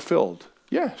plan fulfilled?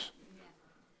 Yes.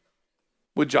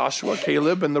 With Joshua,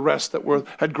 Caleb, and the rest that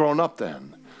had grown up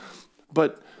then.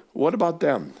 But what about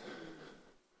them?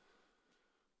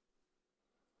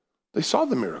 They saw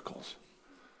the miracles.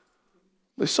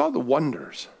 They saw the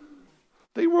wonders.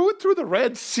 They went through the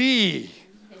Red Sea.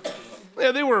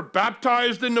 Yeah, they were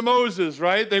baptized into Moses,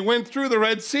 right? They went through the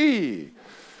Red Sea.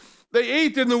 They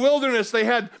ate in the wilderness. They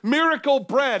had miracle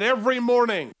bread every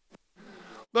morning.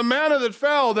 The manna that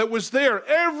fell that was there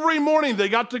every morning, they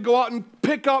got to go out and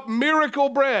pick up miracle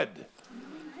bread.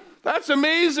 That's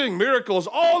amazing. Miracles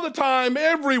all the time,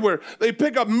 everywhere. They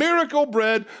pick up miracle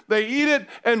bread, they eat it,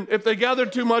 and if they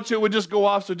gathered too much, it would just go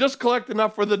off. So just collect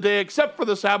enough for the day, except for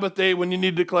the Sabbath day when you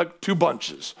need to collect 2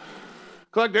 bunches.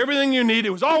 Collect everything you need.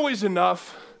 It was always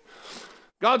enough.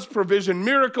 God's provision,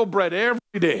 miracle bread every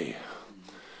day.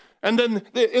 And then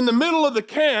in the middle of the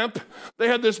camp, they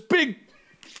had this big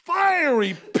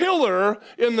fiery pillar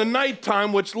in the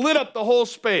nighttime which lit up the whole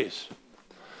space.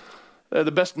 They're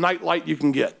the best night light you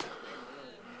can get.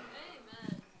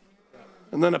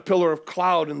 And then a pillar of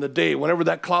cloud in the day. Whenever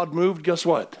that cloud moved, guess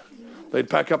what? They'd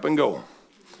pack up and go.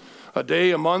 A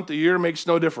day, a month, a year makes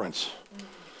no difference.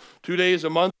 2 days, a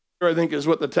month, I think is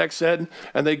what the text said,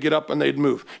 and they'd get up and they'd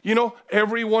move. You know,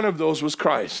 every one of those was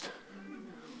Christ.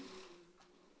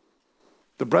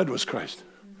 The bread was Christ.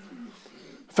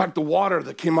 In fact, the water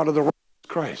that came out of the rock was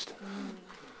Christ.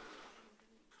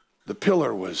 The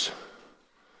pillar was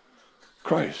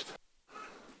Christ.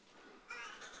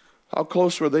 How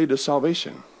close were they to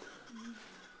salvation?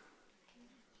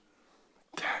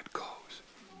 That close.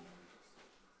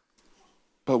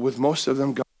 But with most of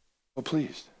them, God was well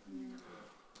pleased.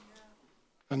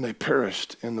 And they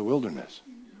perished in the wilderness.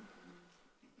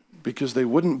 Because they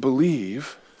wouldn't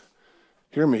believe,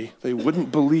 hear me, they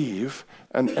wouldn't believe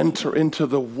and enter into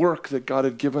the work that God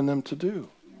had given them to do.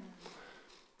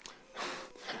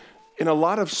 In a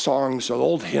lot of songs,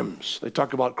 old hymns, they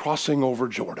talk about crossing over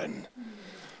Jordan.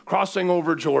 Crossing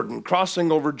over Jordan,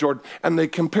 crossing over Jordan. And they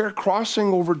compare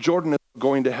crossing over Jordan and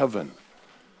going to heaven.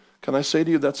 Can I say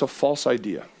to you, that's a false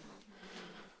idea.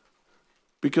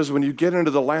 Because when you get into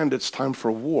the land, it's time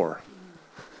for war,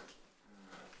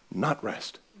 not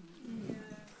rest.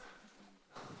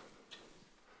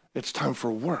 It's time for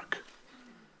work,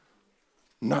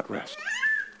 not rest.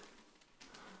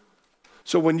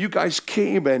 So when you guys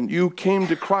came and you came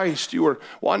to Christ, you were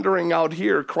wandering out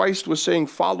here, Christ was saying,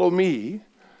 follow me.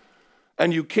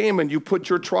 And you came and you put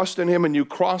your trust in him and you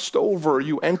crossed over,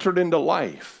 you entered into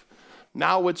life.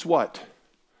 Now it's what?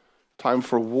 Time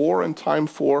for war and time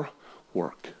for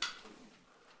work.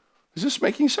 Is this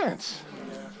making sense?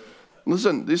 Yeah.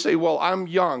 Listen, they say, well, I'm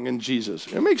young in Jesus.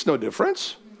 It makes no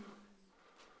difference.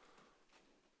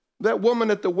 That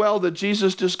woman at the well that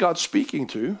Jesus just got speaking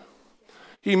to,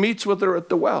 he meets with her at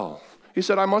the well. He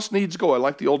said, I must needs go. I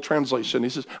like the old translation. He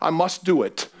says, I must do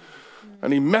it.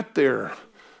 And he met there,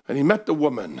 and he met the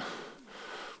woman,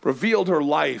 revealed her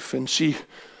life, and she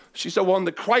said, well, when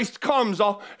the Christ comes,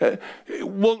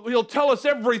 he'll tell us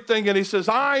everything. And he says,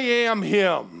 I am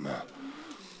him.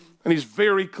 And he's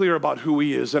very clear about who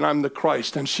he is, and I'm the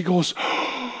Christ. And she goes,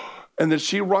 and then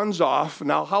she runs off.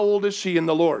 Now, how old is she in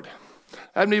the Lord?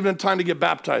 I haven't even had time to get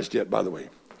baptized yet, by the way.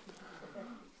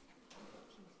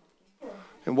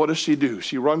 And what does she do?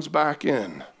 She runs back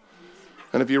in.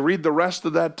 And if you read the rest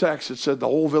of that text, it said the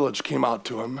whole village came out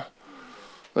to him.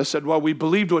 They said, well, we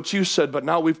believed what you said, but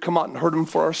now we've come out and heard him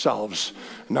for ourselves.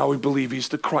 And now we believe he's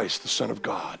the Christ, the Son of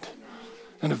God.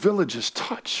 And the village is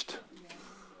touched.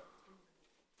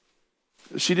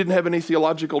 She didn't have any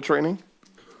theological training.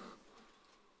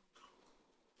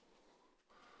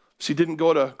 She didn't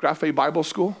go to Graphe Bible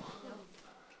School.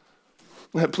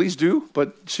 Please do,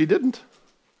 but she didn't.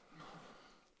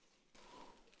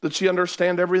 Did she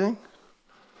understand everything?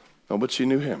 No, but she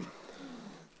knew him.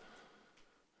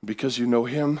 Because you know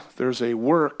him, there's a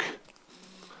work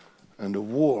and a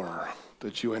war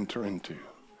that you enter into.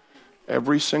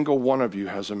 Every single one of you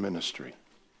has a ministry.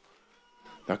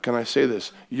 Now, can I say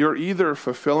this? You're either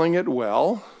fulfilling it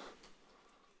well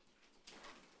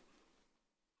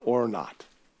or not.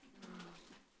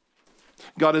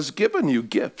 God has given you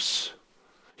gifts.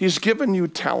 He's given you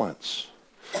talents.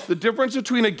 The difference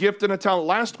between a gift and a talent.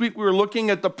 Last week we were looking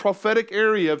at the prophetic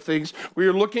area of things. We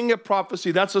were looking at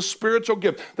prophecy. That's a spiritual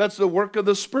gift. That's the work of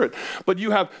the Spirit. But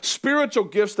you have spiritual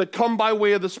gifts that come by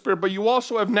way of the Spirit. But you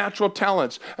also have natural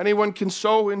talents. Anyone can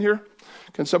sew in here?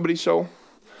 Can somebody sew?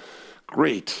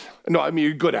 Great. No, I mean,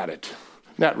 you're good at it.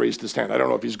 Nat raised his hand. I don't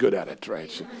know if he's good at it,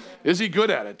 right? Is he good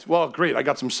at it? Well, great. I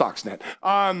got some socks, Nat.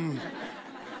 How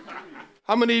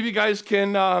many of you guys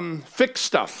can fix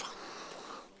stuff?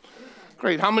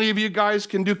 Great. How many of you guys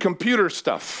can do computer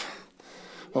stuff?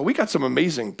 Well, we got some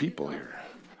amazing people here.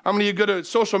 How many of you good at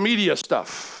social media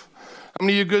stuff? How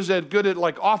many of you good at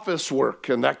like office work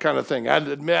and that kind of thing?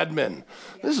 Admin.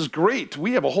 This is great.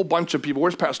 We have a whole bunch of people.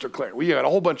 Where's Pastor Claire? We got a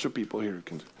whole bunch of people here who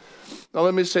can. Now,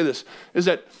 let me say this, is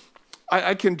that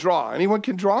I can draw. Anyone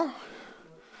can draw?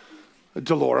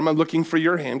 Delorme, I'm looking for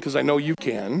your hand because I know you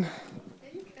can.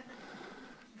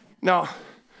 Now,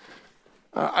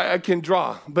 I can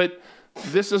draw, but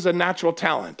this is a natural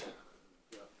talent.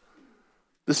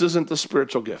 This isn't the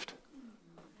spiritual gift.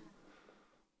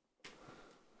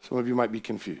 Some of you might be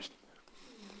confused.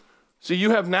 See,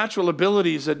 you have natural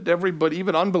abilities that everybody,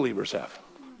 even unbelievers, have.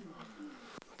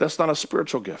 That's not a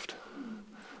spiritual gift.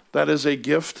 That is a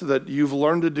gift that you've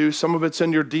learned to do. Some of it's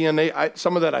in your DNA.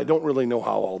 Some of that, I don't really know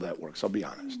how all that works, I'll be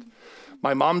honest.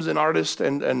 My mom's an artist,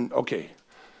 and okay,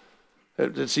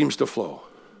 it seems to flow.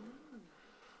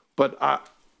 But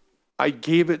I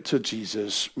gave it to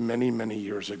Jesus many, many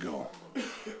years ago.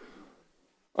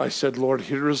 I said, Lord,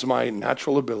 here is my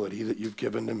natural ability that you've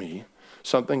given to me,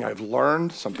 something I've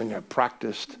learned, something I've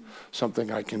practiced,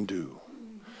 something I can do.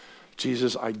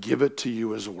 Jesus, I give it to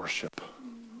you as worship.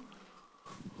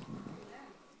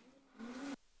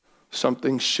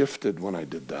 Something shifted when I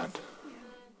did that.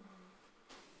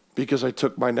 Because I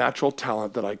took my natural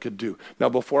talent that I could do. Now,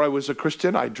 before I was a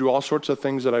Christian, I drew all sorts of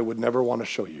things that I would never want to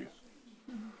show you.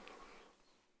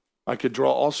 I could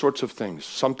draw all sorts of things.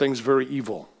 Some things very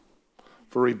evil,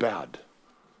 very bad.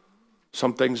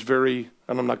 Some things very,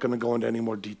 and I'm not going to go into any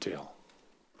more detail.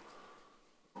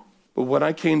 But when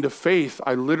I came to faith,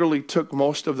 I literally took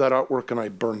most of that artwork and I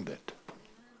burned it.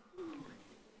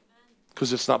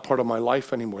 Because it's not part of my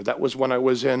life anymore. That was when I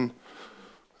was in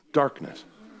darkness.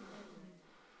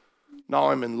 Now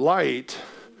I'm in light,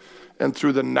 and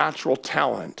through the natural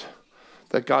talent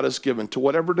that God has given to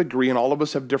whatever degree, and all of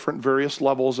us have different various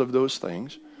levels of those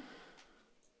things,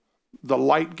 the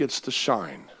light gets to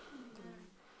shine.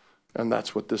 And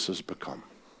that's what this has become.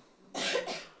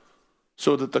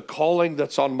 So that the calling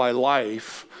that's on my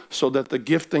life, so that the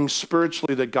gifting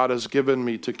spiritually that God has given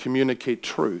me to communicate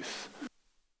truth,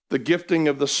 the gifting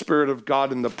of the Spirit of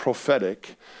God in the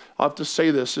prophetic, I'll have to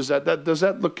say this, does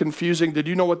that look confusing? Did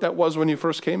you know what that was when you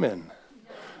first came in?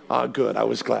 Good, I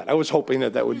was glad. I was hoping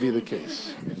that would be the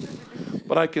case.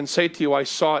 But I can say to you, I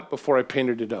saw it before I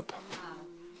painted it up.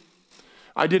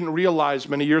 I didn't realize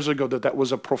many years ago that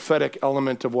was a prophetic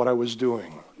element of what I was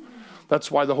doing. That's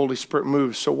why the Holy Spirit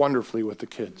moves so wonderfully with the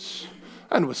kids.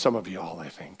 And with some of you all, I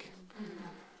think.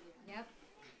 Yep.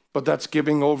 But that's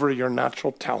giving over your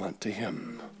natural talent to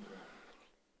Him.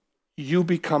 You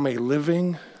become a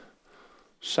living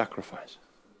sacrifice.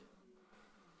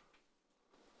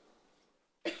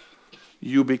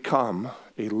 you become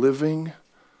a living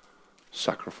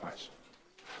sacrifice.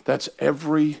 That's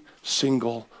every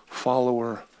single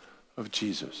follower of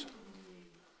Jesus.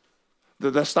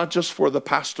 That's not just for the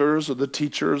pastors or the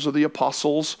teachers or the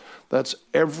apostles. That's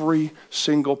every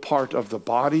single part of the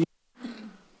body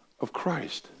of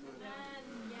Christ.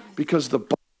 Because the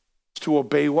body is to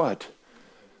obey what?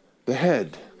 The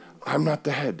head. I'm not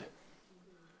the head.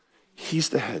 He's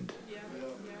the head.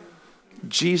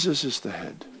 Jesus is the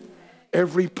head.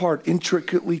 Every part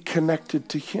intricately connected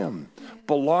to him,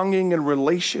 belonging in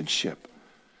relationship,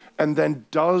 and then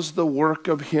does the work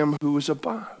of him who is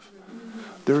above.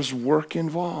 There's work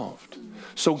involved.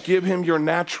 So give him your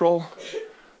natural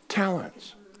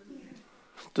talents.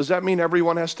 Does that mean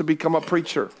everyone has to become a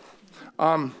preacher?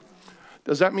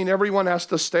 Does that mean everyone has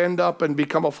to stand up and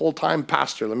become a full-time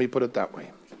pastor? Let me put it that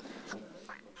way.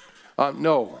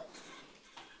 No.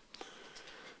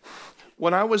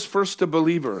 When I was first a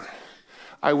believer,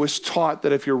 I was taught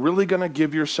that if you're really going to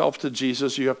give yourself to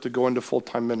Jesus, you have to go into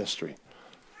full-time ministry.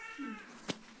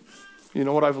 You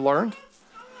know what I've learned?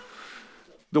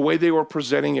 The way they were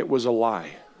presenting it was a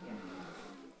lie.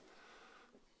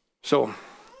 So,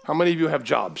 how many of you have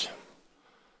jobs?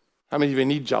 How many of you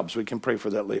need jobs? We can pray for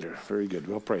that later. Very good.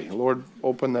 We'll pray. Lord,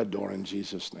 open that door in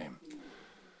Jesus' name.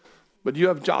 But you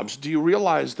have jobs. Do you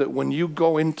realize that when you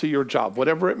go into your job,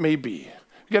 whatever it may be,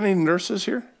 you got any nurses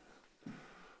here?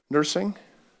 Nursing?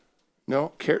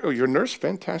 No? Oh, you're a nurse?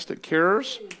 Fantastic.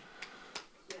 Carers?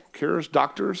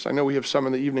 Doctors? I know we have some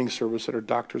in the evening service that are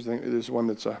doctors. I think there's one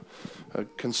that's a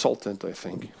consultant, I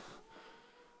think.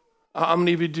 How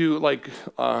many of you do,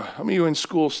 how many of you in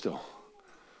school still?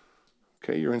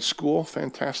 Okay, you're in school?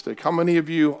 Fantastic. How many of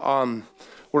you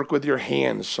work with your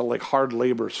hands, so like hard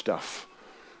labor stuff?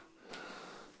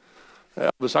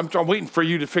 I'm waiting for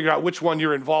you to figure out which one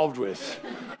you're involved with.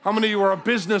 How many of you are a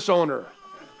business owner?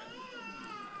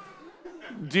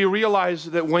 Do you realize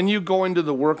that when you go into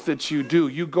the work that you do,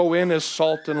 you go in as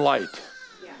salt and light?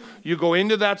 You go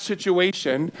into that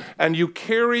situation and you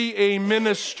carry a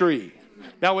ministry.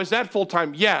 Now, is that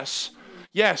full-time? Yes.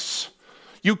 Yes.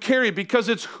 You carry because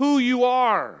it's who you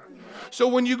are. So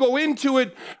when you go into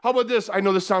it, how about this? I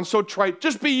know this sounds so trite.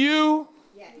 Just be you.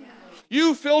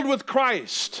 You filled with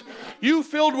Christ. You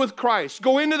filled with Christ.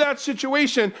 Go into that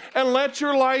situation and let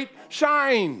your light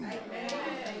shine.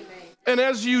 And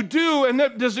as you do, and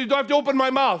do I have to open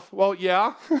my mouth? Well,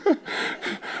 yeah.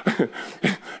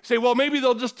 Say, well, maybe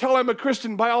they'll just tell I'm a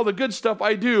Christian by all the good stuff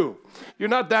I do. You're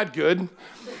not that good.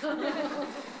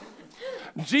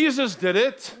 Jesus did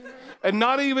it, and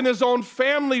not even his own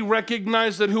family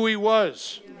recognized that who he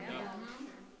was.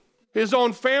 His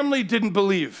own family didn't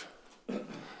believe.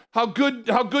 How good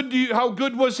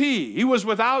was he? He was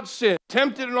without sin,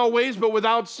 tempted in all ways, but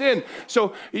without sin.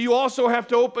 So you also have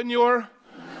to open your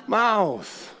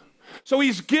mouth. So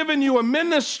he's given you a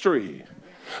ministry.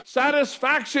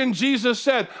 Satisfaction, Jesus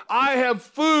said, I have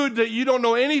food that you don't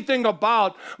know anything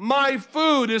about. My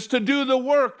food is to do the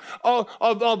work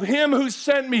of him who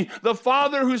sent me, the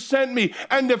Father who sent me,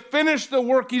 and to finish the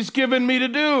work he's given me to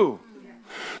do.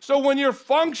 So when you're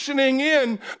functioning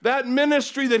in that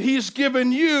ministry that he's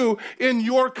given you in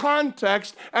your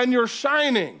context and you're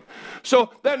shining.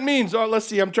 So that means, let's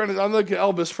see, I'm looking at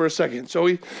Elvis for a second. So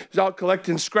he's out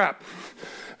collecting scrap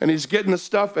and he's getting the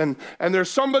stuff and there's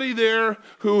somebody there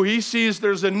who he sees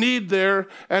there's a need there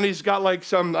and he's got like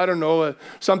some, I don't know,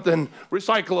 something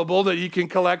recyclable that he can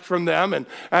collect from them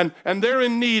and they're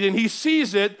in need and he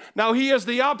sees it. Now he has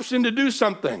the option to do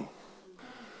something.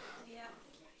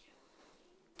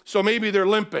 So maybe they're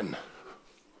limping.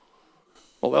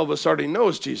 Well, Elvis already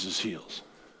knows Jesus heals.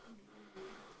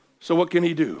 So what can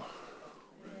he do?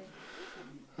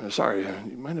 Sorry,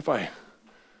 you mind if I'm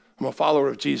a follower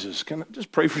of Jesus. Can I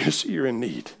just pray for you, see you're in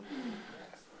need?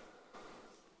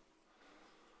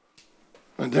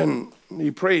 And then he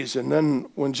prays, and then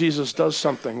when Jesus does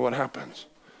something, what happens?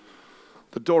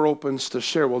 The door opens to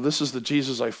share, well, this is the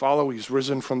Jesus I follow. He's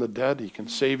risen from the dead. He can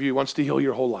save you. He wants to heal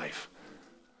your whole life.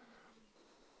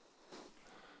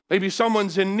 Maybe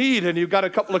someone's in need and you've got a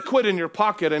couple of quid in your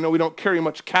pocket. I know we don't carry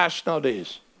much cash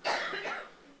nowadays.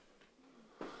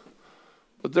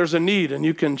 But there's a need and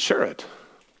you can share it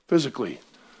physically.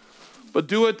 But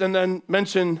do it and then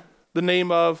mention the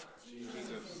name of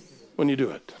Jesus when you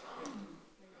do it.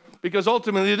 Because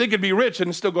ultimately they could be rich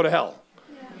and still go to hell.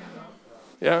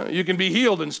 Yeah, you can be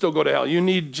healed and still go to hell. You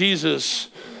need Jesus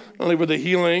only for the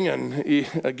healing. And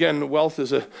again, wealth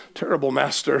is a terrible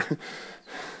master.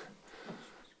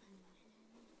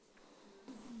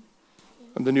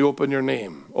 And then you open your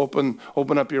name. Open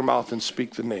up your mouth and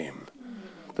speak the name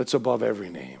that's above every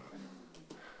name.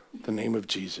 The name of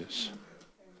Jesus.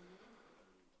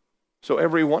 So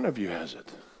every one of you has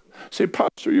it. Say,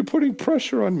 Pastor, you're putting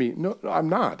pressure on me. No, I'm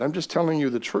not. I'm just telling you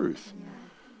the truth.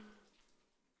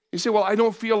 You say, well, I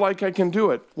don't feel like I can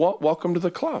do it. Well, welcome to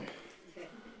the club.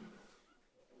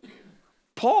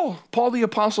 Paul the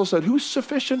apostle said, who's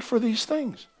sufficient for these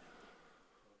things?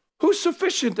 Who's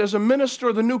sufficient as a minister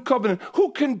of the new covenant?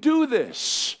 Who can do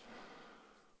this?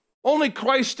 Only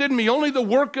Christ in me, only the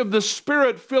work of the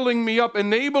Spirit filling me up,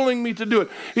 enabling me to do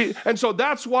it. And so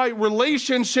that's why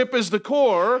relationship is the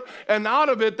core, and out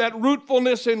of it, that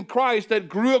rootfulness in Christ, that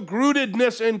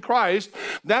rootedness in Christ,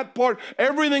 that part,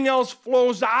 everything else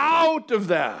flows out of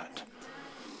that.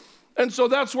 And so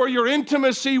that's where your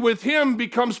intimacy with Him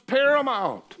becomes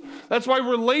paramount. That's why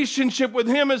relationship with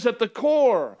Him is at the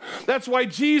core. That's why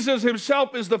Jesus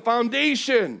Himself is the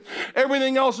foundation.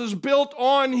 Everything else is built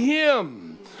on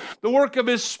Him. The work of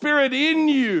His Spirit in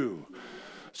you,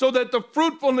 so that the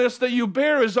fruitfulness that you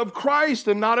bear is of Christ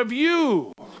and not of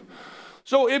you.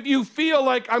 So if you feel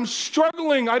like I'm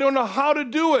struggling, I don't know how to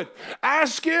do it,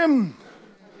 ask Him.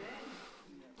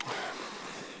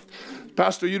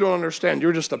 Pastor, you don't understand.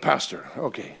 You're just a pastor.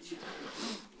 Okay.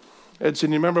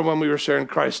 Edson, you remember when we were sharing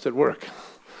Christ at work?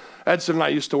 Edson and I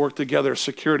used to work together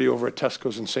security over at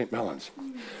Tesco's in St. Mellons.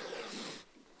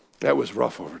 That was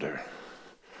rough over there.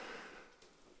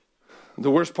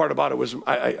 The worst part about it was,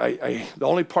 the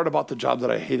only part about the job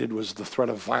that I hated was the threat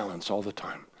of violence all the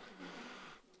time.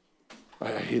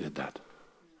 I hated that.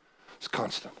 It's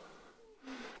constant.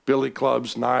 Billy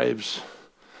clubs, knives,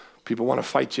 people want to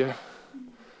fight you.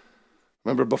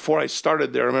 Remember, before I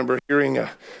started there, I remember hearing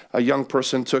a young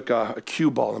person took a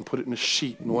cue ball and put it in a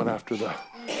sheet and went after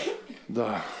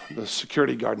the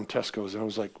security guard in Tesco's. And I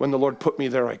was like, when the Lord put me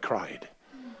there, I cried.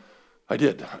 I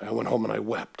did. I went home and I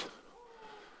wept.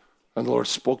 And the Lord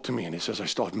spoke to me and He says, I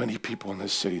still have many people in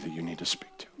this city that you need to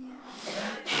speak to.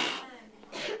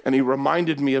 And He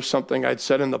reminded me of something I'd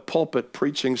said in the pulpit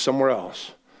preaching somewhere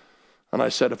else. And I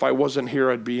said, if I wasn't here,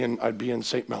 I'd be in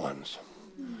St. Mellons.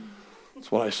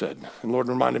 That's what I said. And the Lord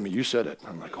reminded me, you said it.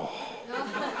 I'm like, oh.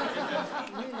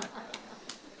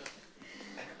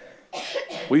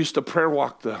 We used to prayer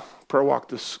walk the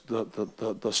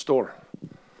store.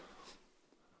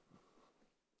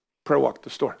 Prayer walk the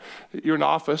store. You're in the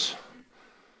office.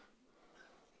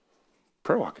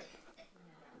 Prayer walk it.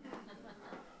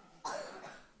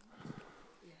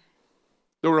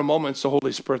 There were moments the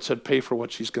Holy Spirit said, pay for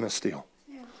what she's going to steal.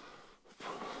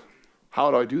 How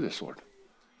do I do this, Lord?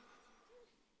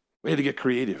 We had to get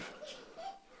creative.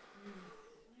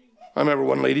 I remember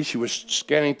one lady, she was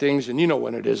scanning things, and you know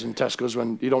when it is in Tesco's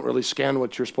when you don't really scan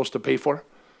what you're supposed to pay for.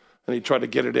 And you try to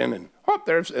get it in, and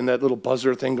and that little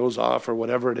buzzer thing goes off or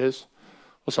whatever it is.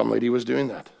 Well, some lady was doing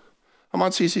that. I'm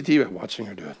on CCTV watching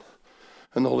her do it.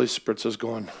 And the Holy Spirit says,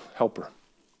 go and help her.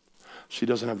 She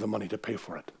doesn't have the money to pay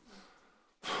for it.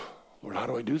 Lord, how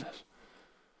do I do this?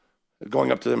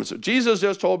 Going up to them and said, Jesus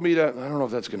just told me that. I don't know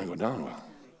if that's going to go down well.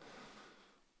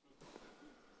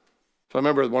 So I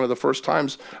remember one of the first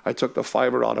times I took the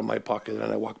 $5 out of my pocket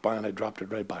and I walked by and I dropped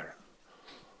it right by her.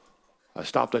 I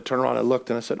stopped, I turned around, I looked,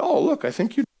 and I said, oh, look, I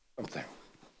think you did something.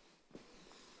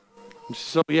 And she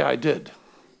said, oh, yeah, I did.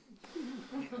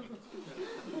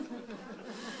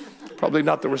 Probably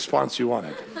not the response you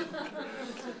wanted.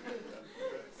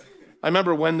 I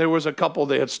remember when there was a couple,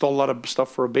 they had stole a lot of stuff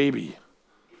for a baby.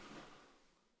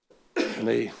 And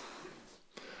they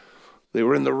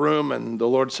were in the room, and the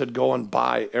Lord said, go and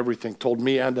buy everything. Told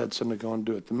me and Edson to go and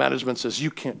do it. The management says,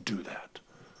 you can't do that.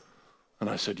 And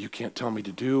I said, you can't tell me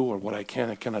to do or what I can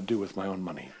and cannot do with my own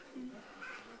money.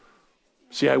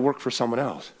 See, I work for someone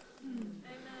else.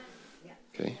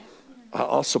 Okay?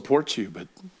 I'll support you, but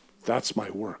that's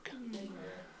my work. Do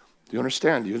you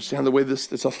understand? Do you understand the way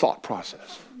it's a thought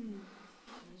process?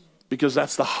 Because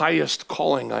that's the highest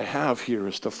calling I have here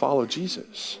is to follow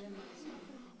Jesus.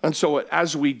 And so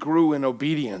as we grew in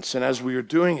obedience and as we were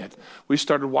doing it, we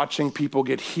started watching people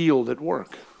get healed at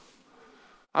work.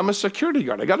 I'm a security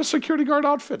guard. I got a security guard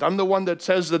outfit. I'm the one that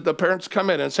says that the parents come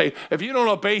in and say, if you don't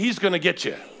obey, he's going to get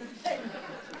you.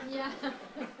 Yeah.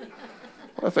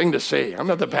 What a thing to say. I'm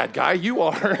not the bad guy. You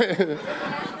are.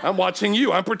 I'm watching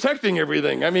you. I'm protecting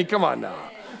everything. I mean, come on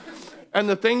now. And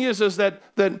the thing is that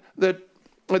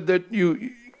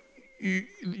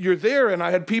you're there, and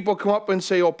I had people come up and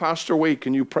say, oh, Pastor Wade,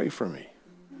 can you pray for me?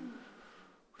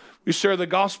 We share the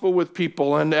gospel with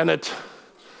people, and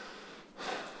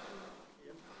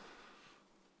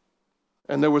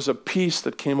there was a peace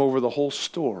that came over the whole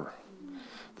store,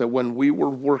 that when we were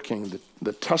working,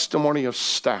 the testimony of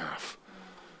staff,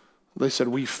 they said,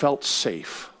 we felt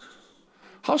safe.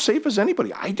 How safe is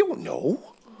anybody? I don't know.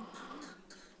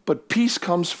 But peace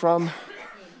comes from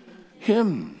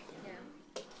Him.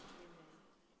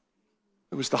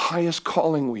 It was the highest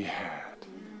calling we had.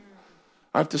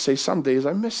 I have to say, some days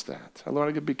I miss that. Lord,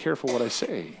 I got to be careful what I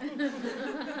say.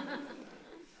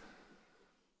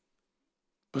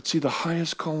 But see, the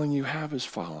highest calling you have is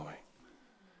following.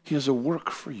 He has a work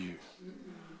for you.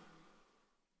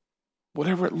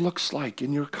 Whatever it looks like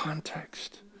in your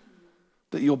context,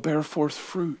 that you'll bear forth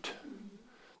fruit,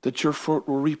 that your fruit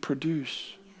will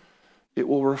reproduce. It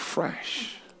will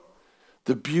refresh.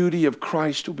 The beauty of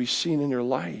Christ will be seen in your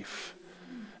life,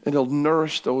 and it'll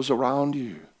nourish those around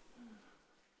you.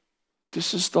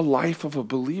 This is the life of a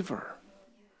believer.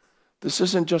 This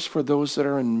isn't just for those that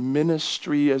are in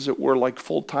ministry, as it were, like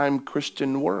full-time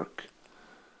Christian work.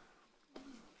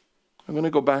 I'm going to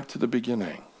go back to the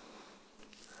beginning.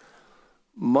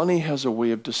 Money has a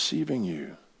way of deceiving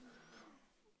you.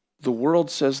 The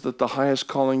world says that the highest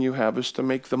calling you have is to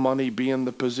make the money, be in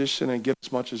the position, and get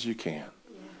as much as you can.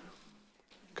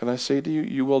 Can I say to you,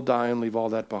 you will die and leave all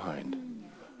that behind.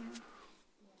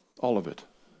 All of it.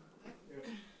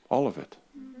 All of it.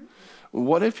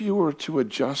 What if you were to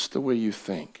adjust the way you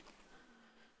think?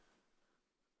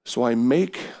 So I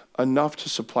make enough to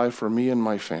supply for me and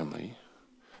my family,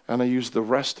 and I use the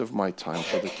rest of my time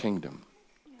for the kingdom.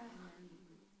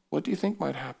 What do you think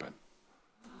might happen?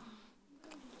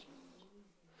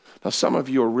 Now, some of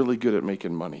you are really good at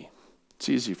making money. It's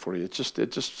easy for you. It's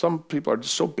just some people are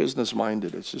just so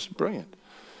business-minded. It's just brilliant.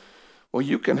 Well,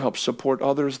 you can help support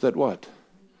others that what?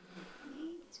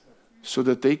 So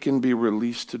that they can be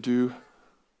released to do.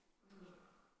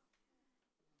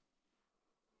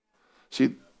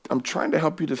 See, I'm trying to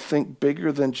help you to think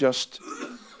bigger than just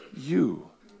you.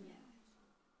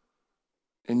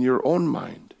 In your own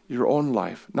mind, your own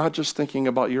life. Not just thinking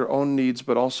about your own needs,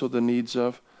 but also the needs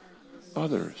of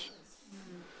others.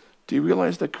 Do you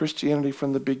realize that Christianity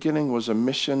from the beginning was a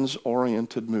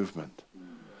missions-oriented movement?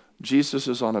 Jesus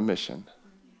is on a mission.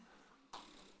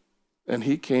 And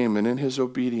he came, and in his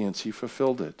obedience, he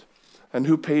fulfilled it. And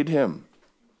who paid him?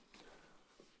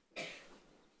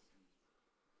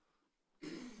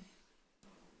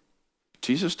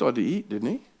 Jesus started to eat, didn't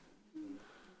he?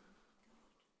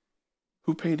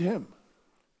 Who paid him?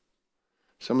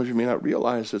 Some of you may not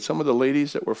realize that some of the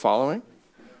ladies that were following,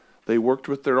 they worked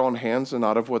with their own hands, and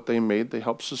out of what they made, they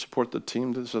helped to support the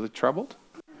team, so they traveled.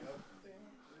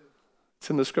 It's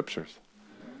in the scriptures.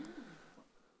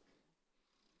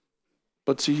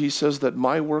 But see, he says that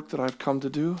my work that I've come to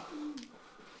do,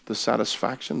 the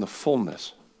satisfaction, the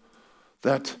fullness,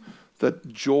 that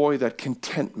joy, that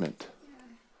contentment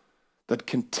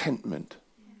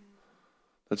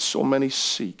that so many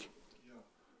seek.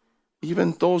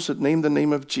 Even those that name the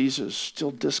name of Jesus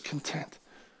still discontent.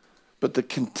 But the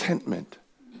contentment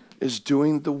is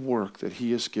doing the work that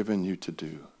he has given you to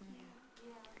do.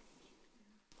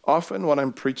 Often when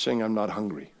I'm preaching, I'm not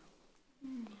hungry.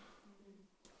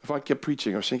 If I kept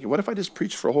preaching, I was thinking, what if I just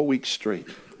preached for a whole week straight?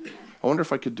 I wonder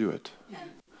if I could do it.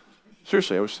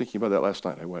 Seriously, I was thinking about that last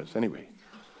night. I was, anyway.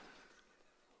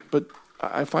 But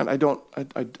I find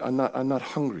I'm not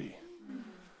hungry.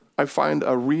 I find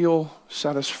a real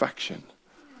satisfaction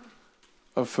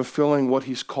of fulfilling what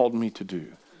he's called me to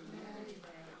do.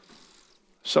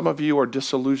 Some of you are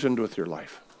disillusioned with your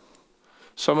life.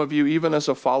 Some of you, even as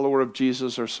a follower of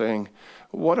Jesus, are saying,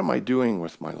 what am I doing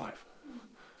with my life?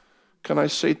 Can I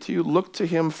say to you, look to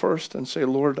him first and say,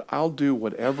 Lord, I'll do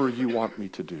whatever you want me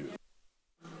to do.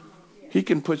 He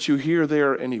can put you here,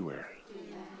 there, anywhere.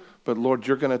 But Lord,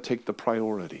 you're going to take the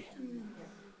priority.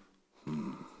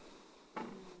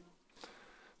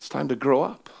 It's time to grow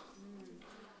up.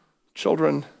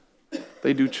 Children,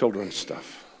 they do children's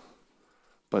stuff.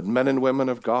 But men and women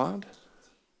of God,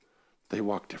 they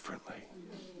walk differently.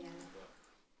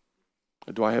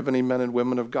 Do I have any men and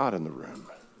women of God in the room?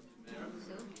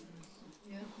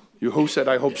 You who said,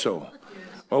 I hope so?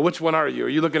 Well, which one are you? Are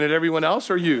you looking at everyone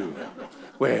else or you?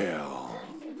 Well,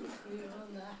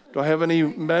 do I have any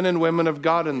men and women of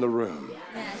God in the room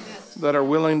that are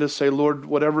willing to say, Lord,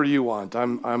 whatever you want,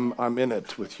 I'm in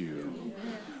it with you.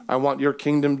 I want your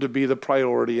kingdom to be the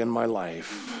priority in my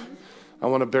life. I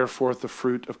want to bear forth the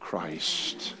fruit of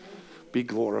Christ. Be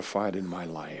glorified in my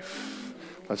life.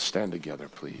 Let's stand together,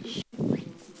 please.